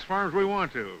the fox farms we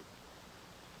want to.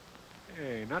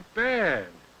 Hey, not bad.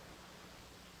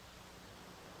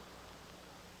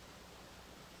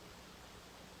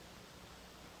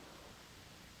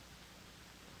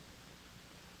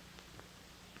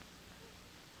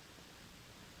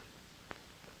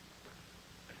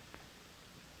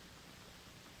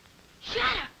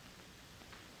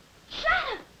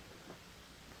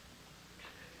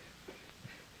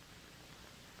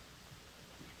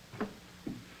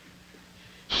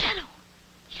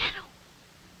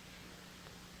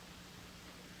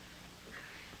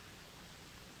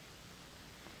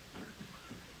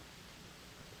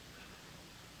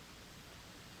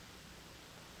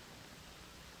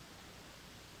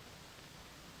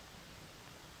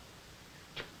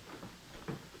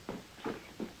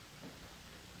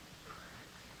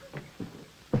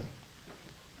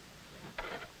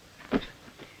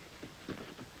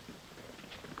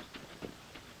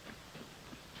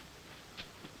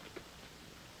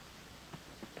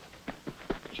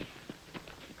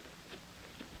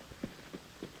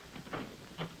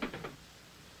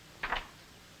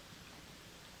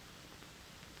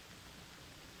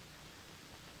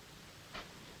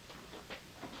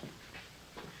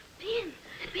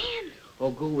 Oh,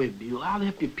 go away, Bill. I'll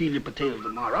help you peel your potatoes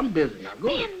tomorrow. I'm busy now. Go.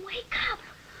 Ben, wake up.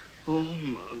 Oh,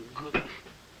 my goodness.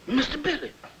 Mr.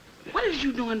 Billy, what is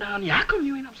you doing down here? How come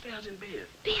you ain't upstairs in bed?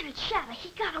 Ben, it's Shadow.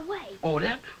 He got away. Oh,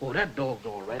 that dog's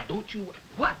all right. Don't you...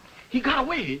 What? He got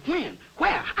away? When?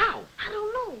 Where? How? I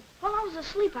don't know. Well, I was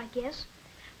asleep, I guess.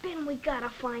 Ben, we gotta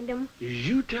find him. Is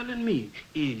you telling me?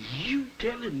 Is you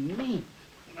telling me?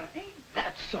 Now, ain't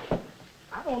that so?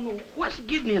 I don't know what's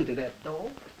getting into that dog.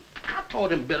 I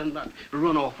taught him better not to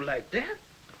run off like that.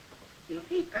 You know,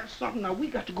 ain't that something? Now, we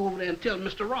got to go over there and tell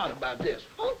Mr. Rod about this.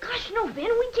 Oh, gosh, no, Ben.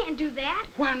 We can't do that.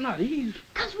 Why not? He's...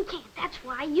 'Cause we can't. That's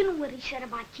why. You know what he said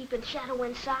about keeping Shadow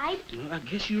inside. Well, I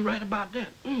guess you're right about that.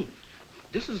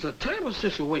 This is a terrible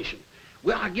situation.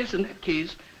 Well, I guess in that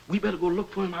case, we better go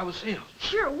look for him ourselves.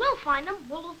 Sure, we'll find him.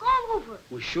 We'll look all over.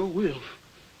 We sure will.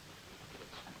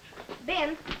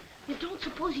 Ben, you don't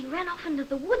suppose he ran off into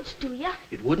the woods, do you?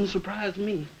 It wouldn't surprise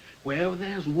me. Wherever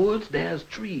there's woods, there's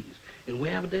trees. And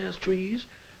wherever there's trees,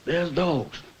 there's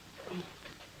dogs.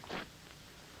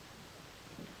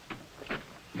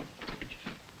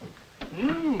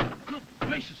 Good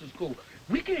gracious, it's cold.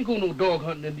 We can't go no dog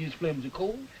hunting in these flimsy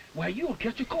cold. Why, you'll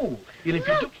catch a cold. And if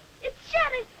Look, you do... it's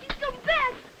Shadow. He's come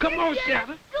back. Come on,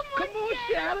 Shadow. Come on,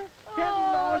 Shadow.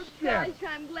 Oh, Shadow. gosh,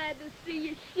 I'm glad to see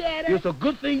you, Shadow. It's a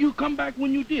good thing you come back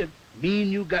when you did. Me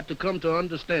and you got to come to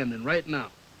understanding right now.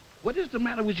 What is the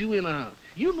matter with you anyhow?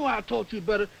 You know I taught you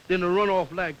better than to run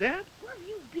off like that. Where have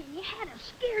you been? You had a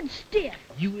scared stiff.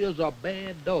 You is a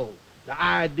bad dog. The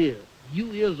idea.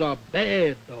 You is a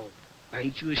bad dog.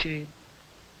 Ain't you ashamed?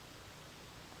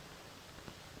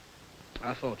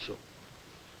 I thought so.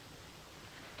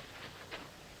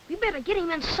 We better get him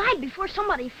inside before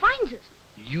somebody finds us.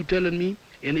 You telling me?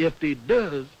 And if they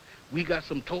does, we got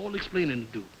some tall explaining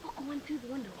to do. We'll go in through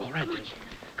the window. All right, Come on, then. Shadow.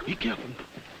 Come Be on. careful.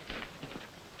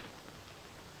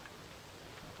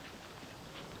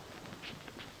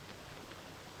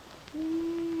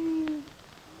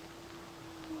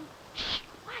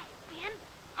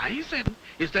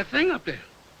 It's that thing up there.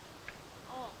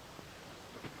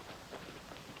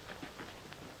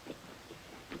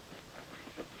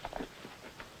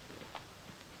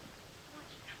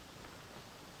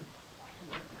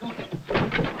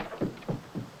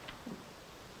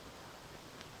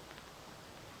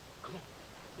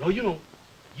 No, you don't.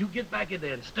 You get back in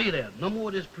there and stay there. No more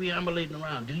of this preambulating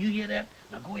around. Do you hear that?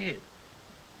 Now go ahead.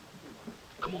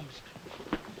 Come on, mister.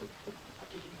 Take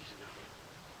it easy now.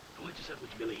 Don't hurt yourself,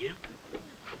 Mr. Billy, here.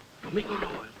 Don't make no noise.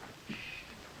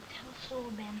 Tell us so,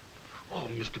 Ben. Oh,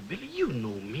 Mr. Billy, you know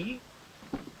me.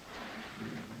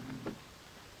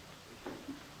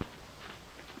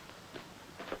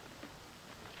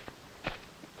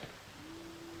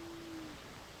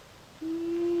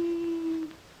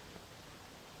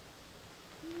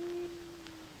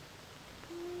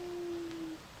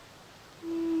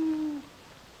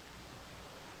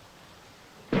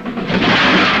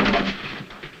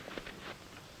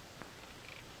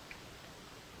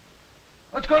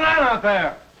 What's going on out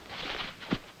there?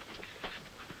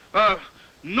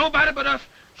 Nobody but us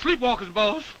sleepwalkers,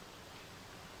 boss.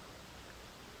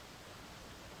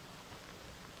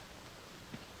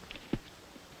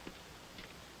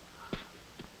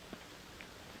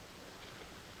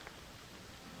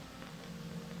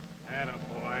 Atta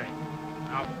boy.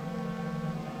 Now,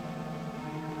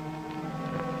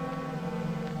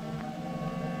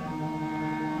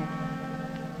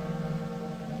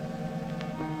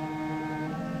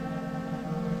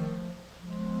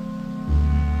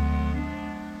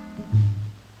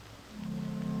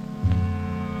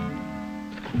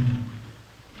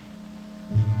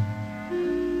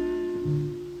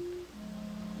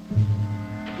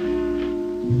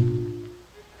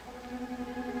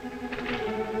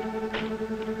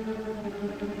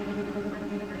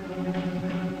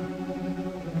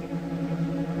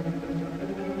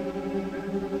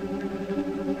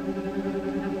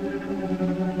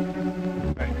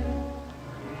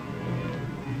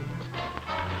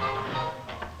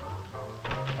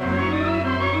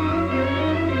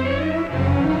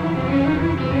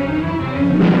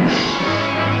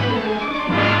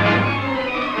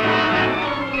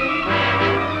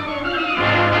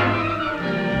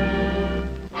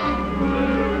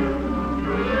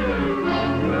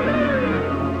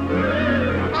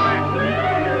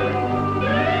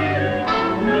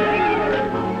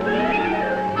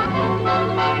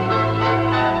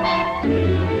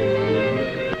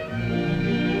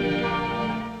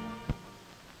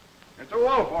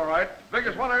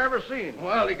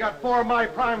 Well, he got 4 of my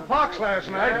prime fox last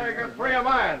night. Yeah, he got 3 of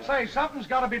mine. Say, something's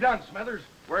got to be done, Smithers.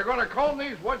 We're going to comb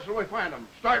these woods till we find them.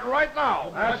 Starting right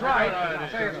now. That's right.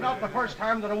 Say, it's not the first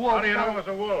time that a wolf... how do you know it was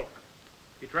a wolf?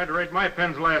 He tried to raid my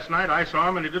pens last night. I saw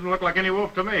him, and he didn't look like any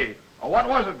wolf to me. Oh, what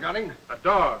was it, Gunning? A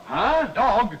dog. Huh?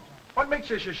 Dog? What makes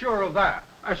you so sure of that?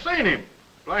 I seen him.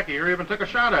 Blackie here even took a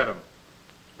shot at him.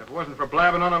 If it wasn't for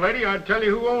blabbing on a lady, I'd tell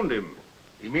you who owned him.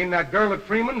 You mean that girl at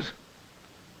Freeman's?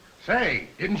 Say,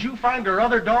 didn't you find her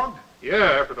other dog?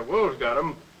 Yeah, after the wolves got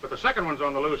him, but the second one's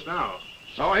on the loose now.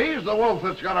 So he's the wolf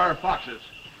that's got our foxes.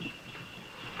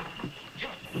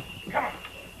 Come on.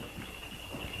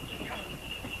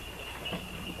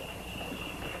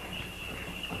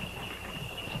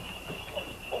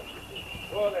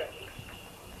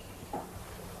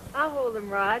 I'll hold them,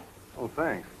 Rod. Oh,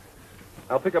 thanks.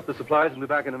 I'll pick up the supplies and be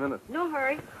back in a minute. No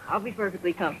hurry. I'll be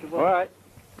perfectly comfortable. All right.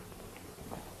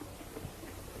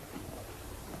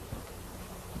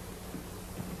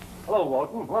 Hello,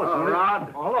 Walton. Hello, Sonny.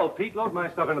 Rod. Oh, hello, Pete. Load my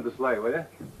stuff into the sleigh, will you?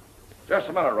 Just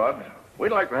a minute, Rod.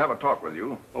 We'd like to have a talk with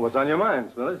you. Well, what's on your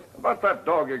mind, Smithers? About that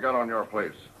dog you got on your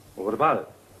place. Well, what about it?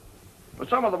 But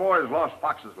some of the boys lost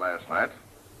foxes last night.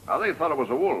 Now, they thought it was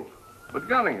a wolf. But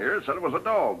Gunning here said it was a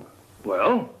dog.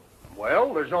 Well?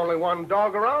 Well, there's only one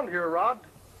dog around here, Rod.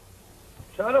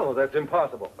 Shadow, that's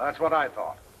impossible. That's what I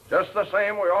thought. Just the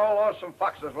same, we all lost some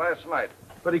foxes last night.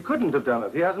 But he couldn't have done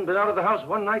it. He hasn't been out of the house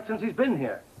one night since he's been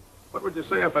here. What would you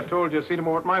say if I told you I seen him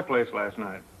over at my place last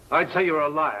night? I'd say you're a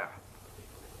liar.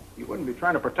 You wouldn't be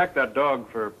trying to protect that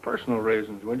dog for personal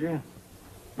reasons, would you?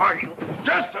 Marshal,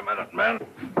 just a minute, men.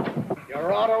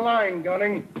 You're out of line,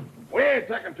 Gunning. We ain't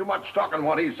taking too much stock in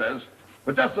what he says.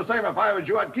 But just the same, if I was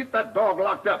you, I'd keep that dog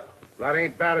locked up. That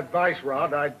ain't bad advice,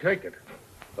 Rod. I'd take it.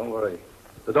 Don't worry.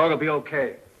 The dog will be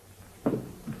okay.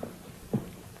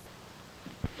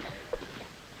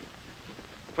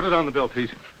 Put it on the bill,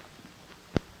 Pete.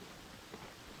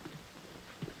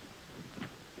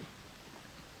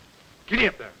 Get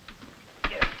up there.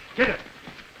 Get it.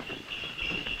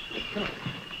 Come on.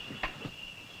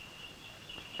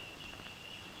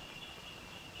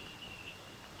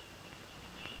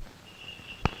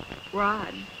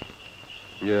 Rod,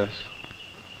 Yes.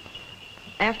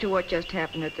 After what just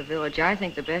happened at the village, I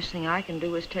think the best thing I can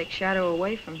do is take Shadow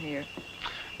away from here.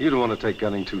 You don't want to take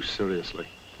gunning too seriously.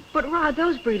 But, Rod,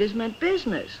 those breeders meant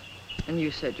business. And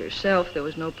you said yourself there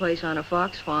was no place on a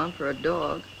fox farm for a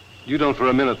dog. You don't for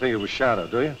a minute think it was Shadow,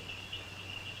 do you?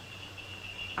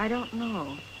 I don't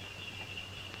know.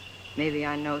 Maybe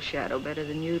I know Shadow better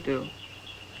than you do.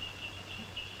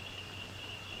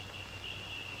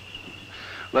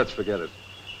 Let's forget it.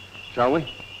 Shall we?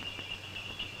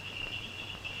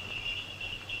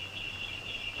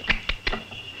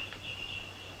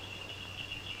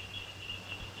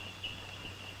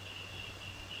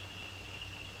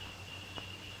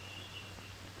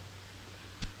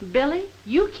 Billy,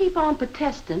 you keep on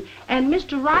protesting, and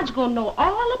Mr. Rod's gonna know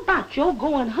all about your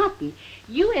going hunting.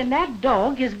 You and that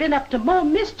dog has been up to more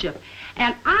mischief,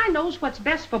 and I knows what's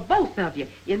best for both of you.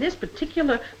 In this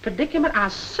particular predicament, I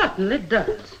certainly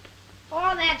does.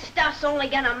 All that stuff's only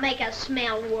gonna make us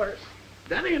smell worse.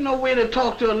 That ain't no way to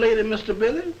talk to a lady, Mr.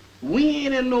 Billy. We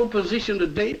ain't in no position to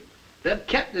date. That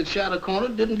cat that shot a corner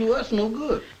didn't do us no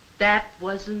good. That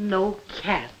wasn't no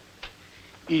cat.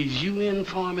 Is you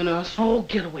informing us? Oh,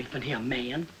 get away from him,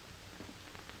 man.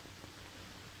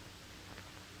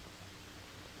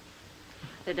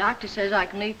 The doctor says I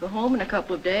can leave for home in a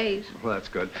couple of days. Well, that's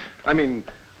good. I mean,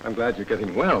 I'm glad you're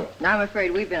getting well. I'm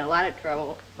afraid we've been in a lot of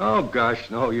trouble. Oh, gosh,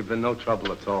 no, you've been no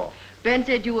trouble at all. Ben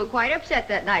said you were quite upset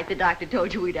that night the doctor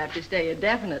told you we'd have to stay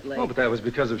indefinitely. Oh, but that was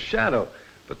because of Shadow.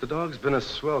 But the dog's been a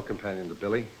swell companion to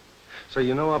Billy. So,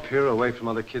 you know, up here, away from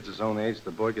other kids his own age,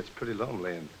 the boy gets pretty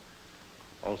lonely, and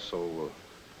also...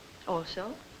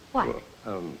 Also? What?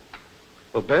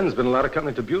 Well, Ben's been a lot of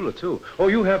company to Beulah, too. Oh,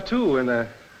 you have, too, and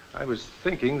I was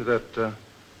thinking that,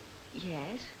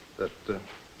 Yes? That,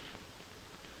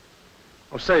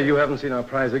 Oh, say, you haven't seen our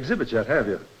prize exhibit yet, have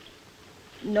you?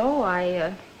 No,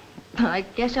 I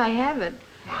guess I haven't.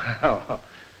 Wow.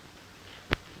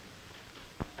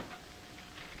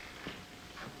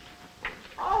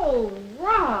 Oh,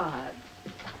 Rod.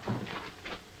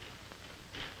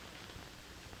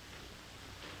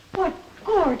 What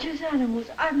gorgeous animals.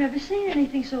 I've never seen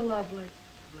anything so lovely.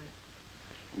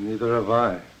 Neither have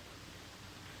I.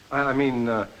 I mean,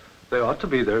 they ought to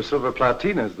be. They're silver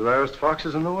platinas, the rarest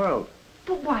foxes in the world.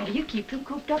 But why do you keep them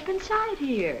cooped up inside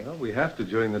here? Well, we have to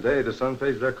during the day. The sun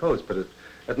fades their coats, but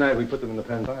at night we put them in the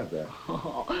pen 5 there.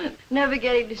 Oh, never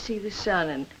getting to see the sun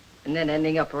and then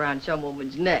ending up around some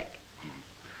woman's neck.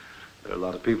 There are a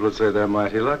lot of people that say they're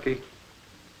mighty lucky.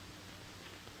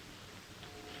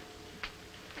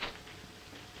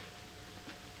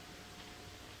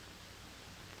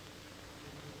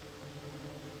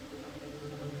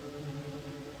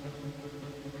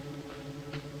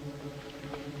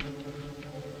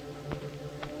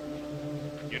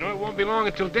 You know, it won't be long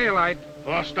until daylight.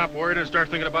 Oh, stop worrying and start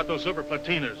thinking about those silver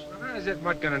platinas. How is that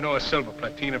mutt gonna know a silver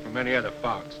platina from any other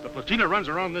fox? The platina runs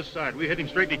around this side. We hit him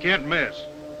straight, he can't miss.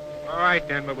 All right,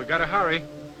 then, but we gotta hurry.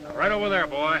 Right over there,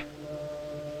 boy.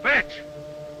 Fetch!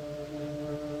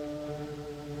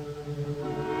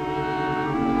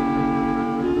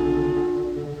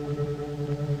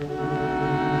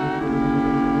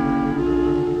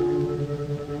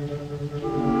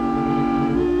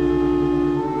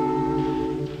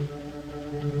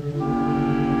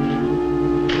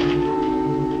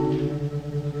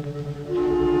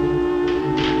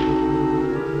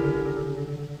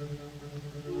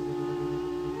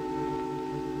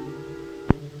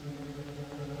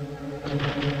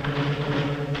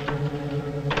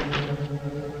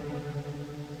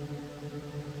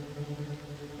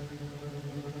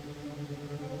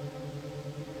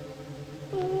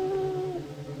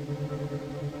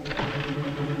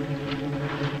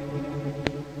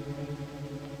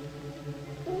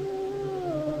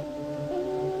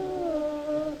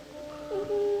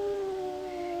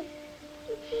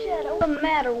 What's the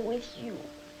matter with you?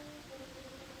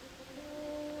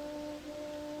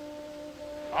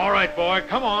 All right, boy,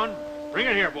 come on. Bring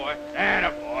it here, boy.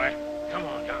 Atta boy. Come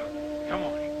on, down. Come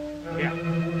on. Yeah.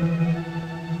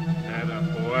 Atta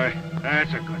boy.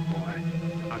 That's a good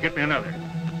boy. Now get me another.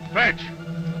 Fetch.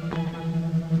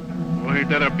 Well, ain't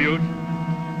that a beaut?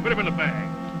 Put him in the bag.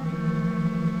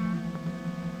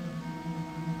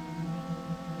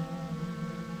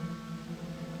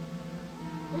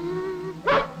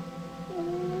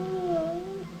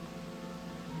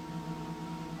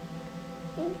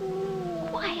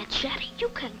 Quiet, Shadow. You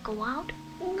can't go out.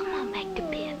 Come on back to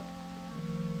bed.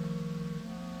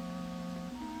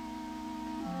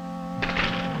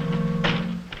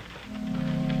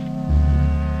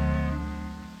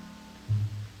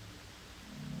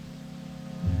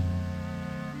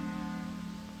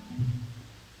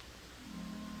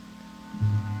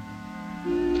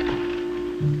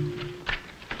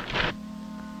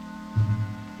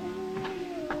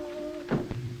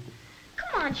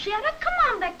 on, Shadow. Come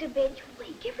on back to bed. You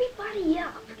wake everybody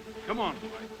up. Come on, boy.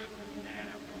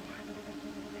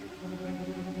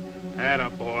 Atta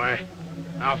boy.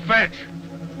 Now fetch.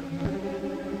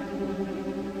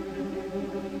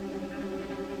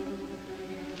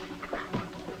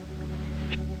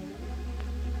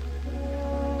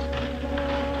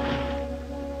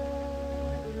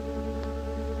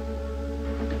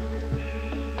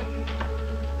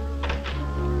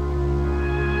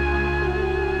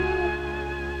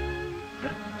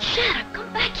 Shadow,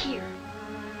 come back here.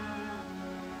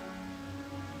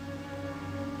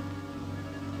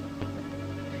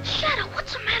 Shadow,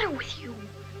 what's the matter with you?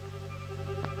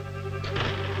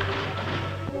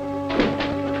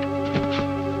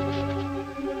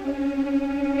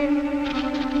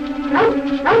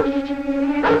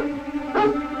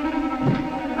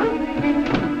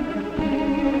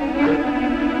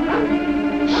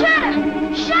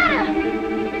 Shadow! Shadow!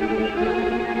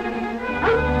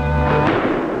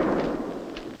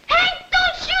 Hank,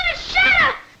 don't shoot us,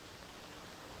 Shadow!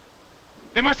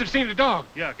 They must have seen the dog.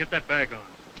 Yeah, get that bag on.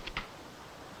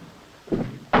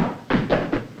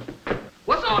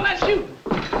 What's all that shooting?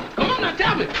 Come on now,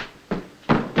 tell me.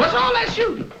 What's all that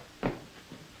shooting?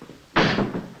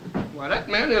 Why, that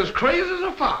man is crazy as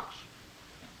a fox.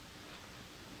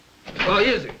 Or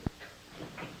is he?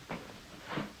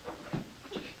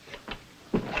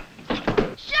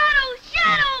 Shadow!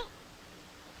 Shadow!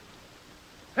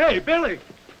 Hey, Billy!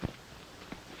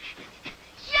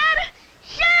 Shadow!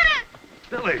 Shadow!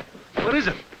 Billy, what is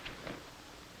it?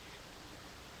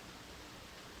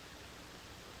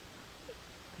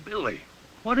 Billy,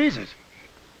 what is it?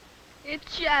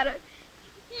 It's Shadow.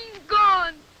 He's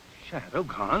gone. Shadow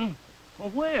gone?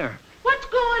 Well, where? What's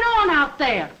going on out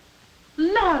there?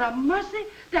 Lord of mercy,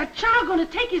 that child gonna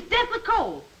take his deathly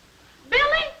cold.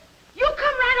 Billy, you come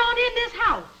right on in this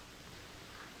house.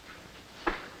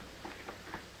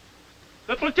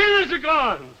 The platinas are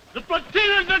gone! The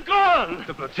platinas are gone!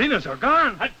 The platinas are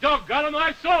gone. That dog got him,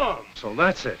 I saw him. So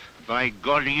that's it. By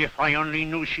golly, if I only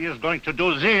knew she is going to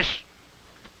do this.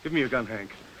 Give me your gun,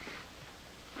 Hank.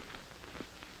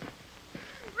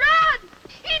 Rod!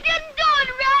 He didn't do it,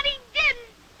 Rod! He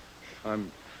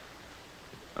didn't!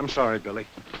 I'm sorry, Billy.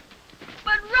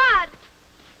 But Rod!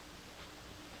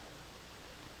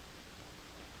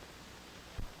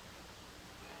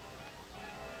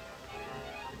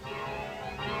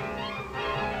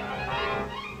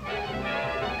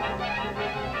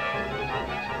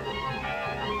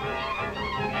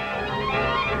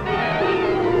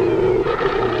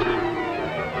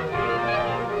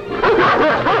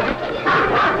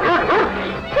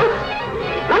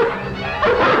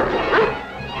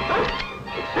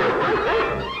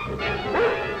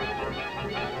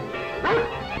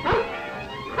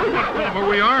 Where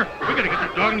we are? We gotta get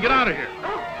that dog and get out of here.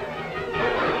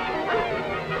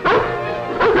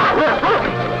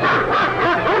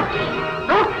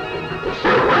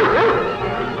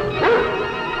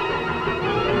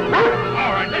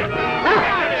 All right, then.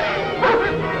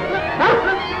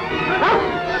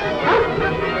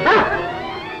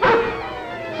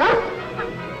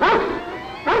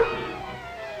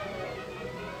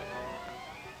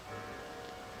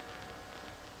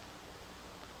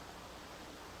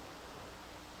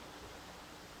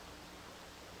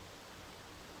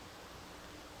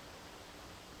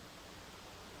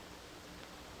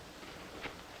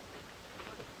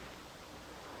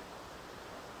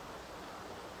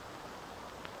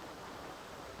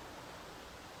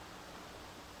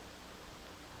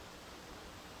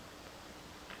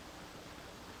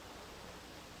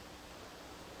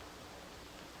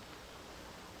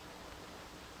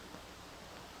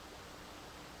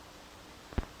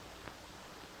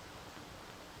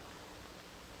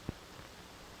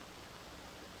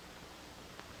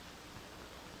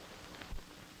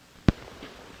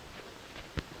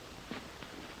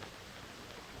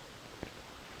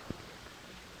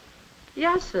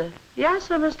 Yes, sir. Yes,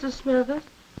 sir, Mr. Smithers.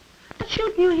 The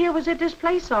shooting you hear was at this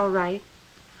place, all right.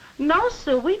 No,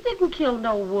 sir, we didn't kill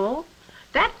no wolf.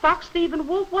 That fox-thieving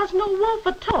wolf wasn't no wolf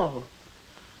at all.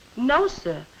 No,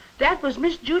 sir. That was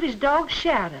Miss Judy's dog,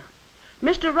 Shadow.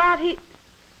 Mr. Rod,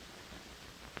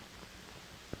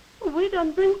 we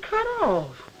done been cut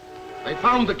off. They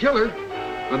found the killer.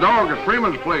 The dog at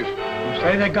Freeman's place. You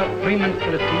say they got Freeman's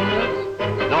platinas?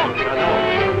 The dog,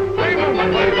 Shadow.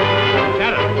 Freeman's place.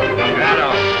 Shadow.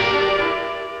 Shadow.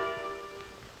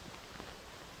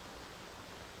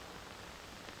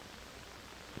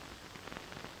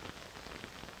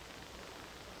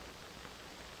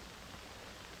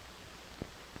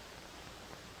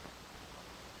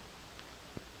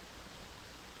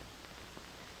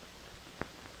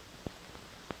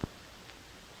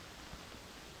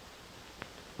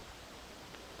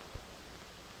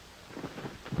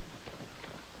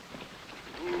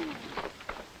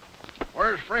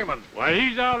 Where's Freeman? Why,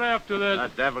 he's out after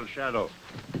That devil Shadow.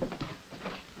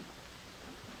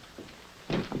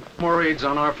 More raids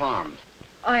on our farm.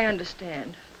 I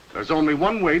understand. There's only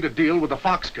one way to deal with the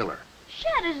fox killer.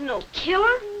 Shadow's no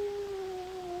killer.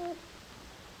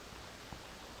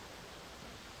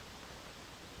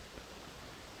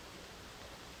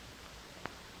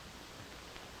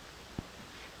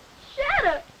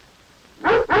 Shadow!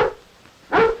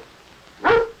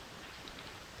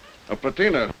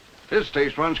 Patina, his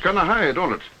taste runs kind of high,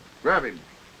 don't it? Grab him.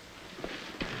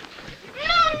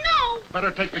 No!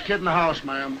 Better take the kid in the house,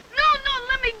 ma'am. No,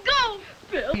 let me go!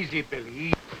 Bill. Easy,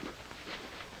 Billy.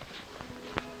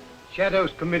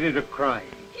 Shadow's committed a crime.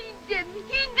 He didn't.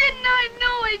 I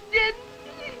know he didn't.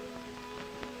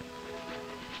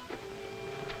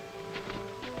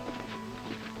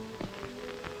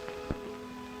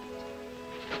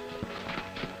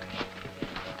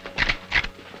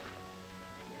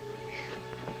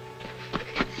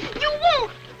 You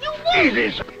won't!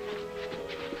 Easy.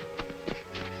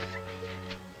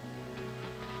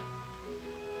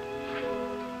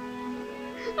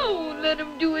 I won't let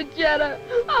him do it, Shadow.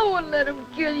 I won't let him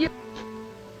kill you.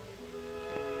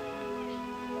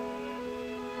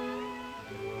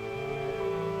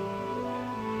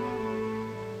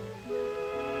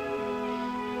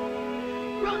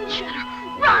 Run,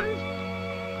 Shadow, run!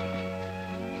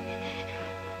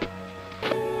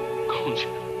 Go on,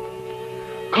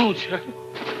 Shadow. Go on, Shadow.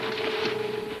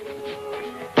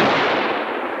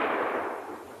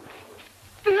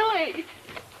 Billy!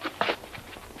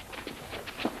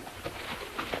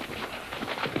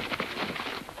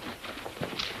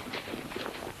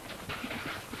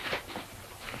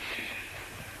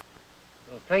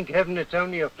 Well, thank heaven it's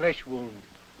only a flesh wound.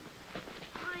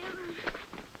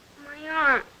 My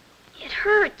arm. It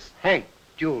hurts. Hank,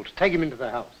 Jules, take him into the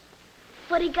house.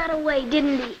 But he got away,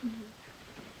 didn't he?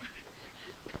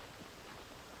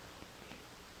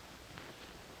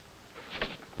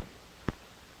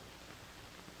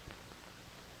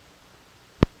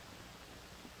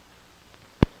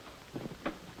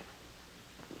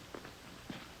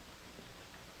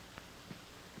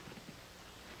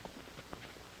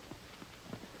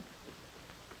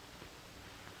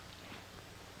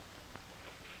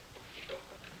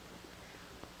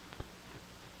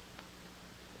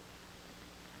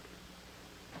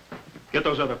 Get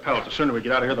those other pelts. The sooner we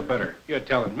get out of here, the better. You're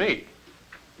telling me.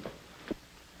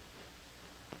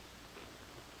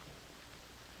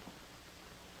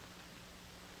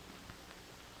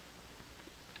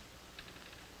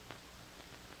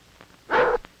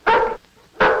 I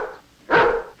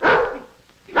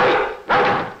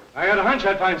had a hunch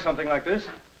I'd find something like this.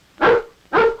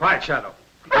 Quiet, Shadow.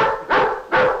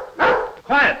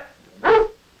 Quiet!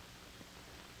 Well,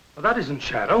 that isn't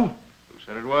Shadow. Who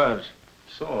said it was?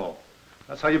 So,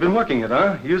 that's how you've been working it,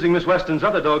 huh? Using Miss Weston's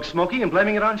other dog, Smoky, and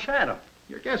blaming it on Shadow.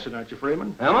 You're guessing, aren't you,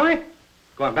 Freeman? Am I?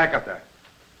 Go on, back up there.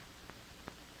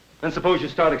 Then suppose you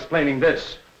start explaining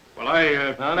this. Well,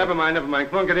 No, never mind. Come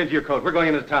on, get into your coat. We're going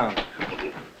into town.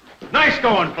 Nice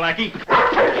going, Blackie.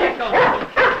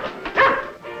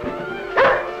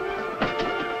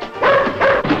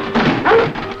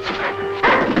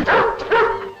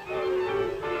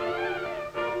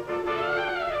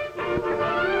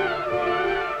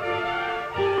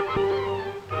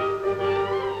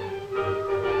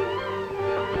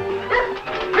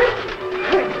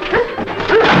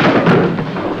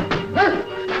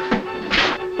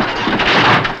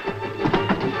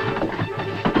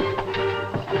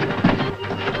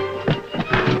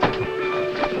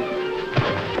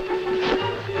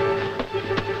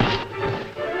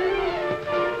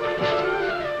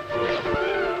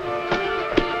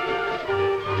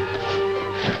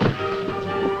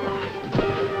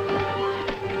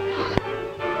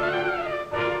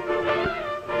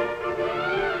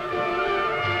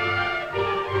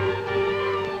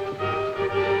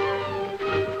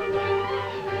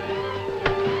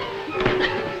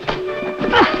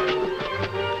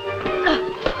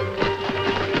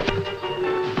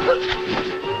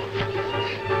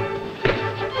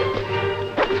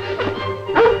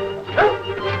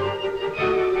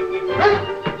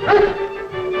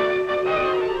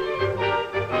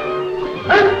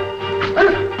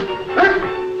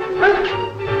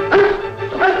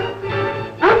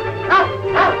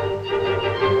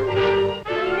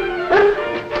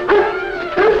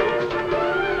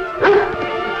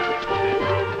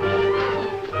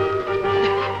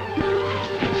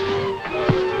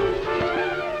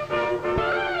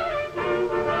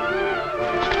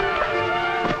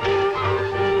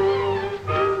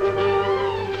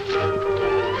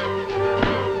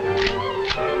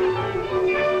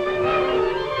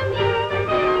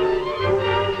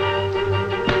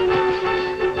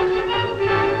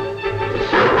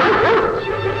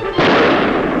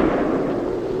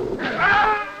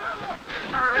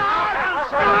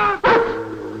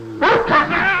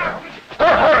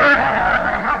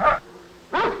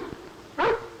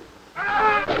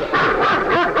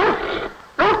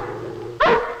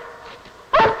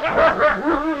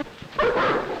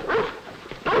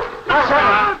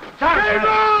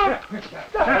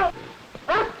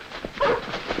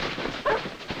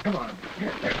 Come on.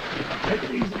 Here. Take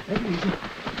it easy. Take it easy.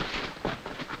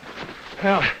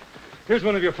 Well, here's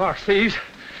one of your fox thieves.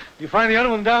 You find the other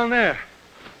one down there.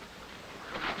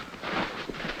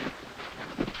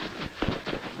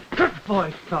 Good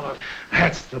boy, fella.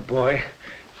 That's the boy.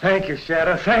 Thank you,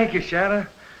 Shadow. Thank you, Shadow.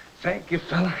 Thank you,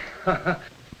 fella.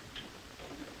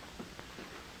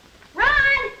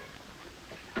 Run!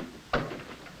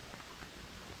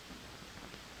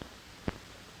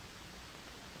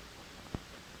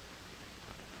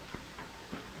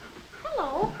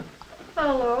 Hello.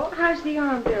 Hello. How's the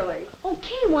arm, Billy?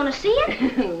 Okay, want to see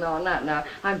it? No, not now.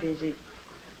 I'm busy.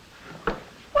 Where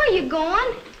are you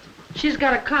going? She's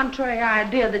got a contrary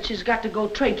idea that she's got to go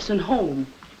traipsing home.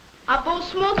 Are both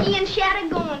Smoky and Shadow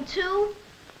going too?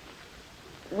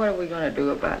 What are we going to do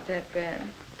about that,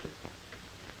 Ben?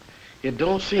 It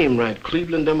don't seem right,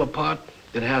 Cleveland them apart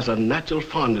that has a natural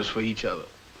fondness for each other.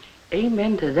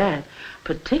 Amen to that,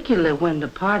 particularly when the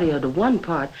party of the one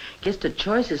part gets the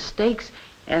choicest steaks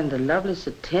and the loveliest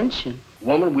attention.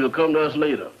 Woman, we'll come to us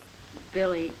later.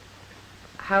 Billy,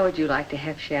 how would you like to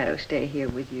have Shadow stay here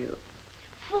with you?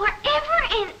 Forever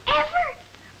and ever?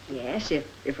 Yes,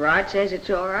 if Rod says it's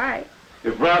all right.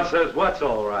 If Rod says what's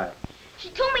all right? She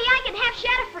told me I can have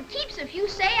Shadow for keeps if you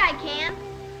say I can.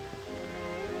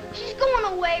 She's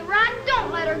going away, Rod.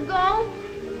 Don't let her go.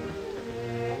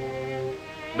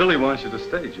 Billy wants you to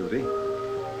stay, Judy.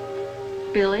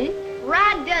 Billy?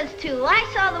 Rod does too. I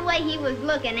saw the way he was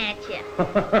looking at you.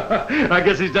 I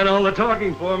guess he's done all the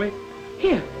talking for me.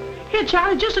 Here,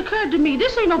 Charlie, it just occurred to me.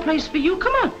 This ain't no place for you.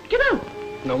 Come on, get out.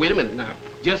 Now, wait a minute now.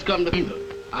 Just come to either.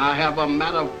 I have a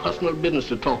matter of personal business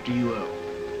to talk to you of.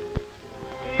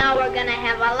 Now we're gonna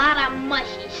have a lot of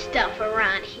mushy stuff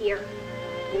around here.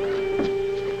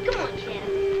 Come on, Shadow.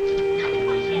 Come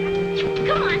on, Shadow.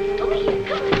 Come on, over here.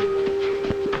 Come on.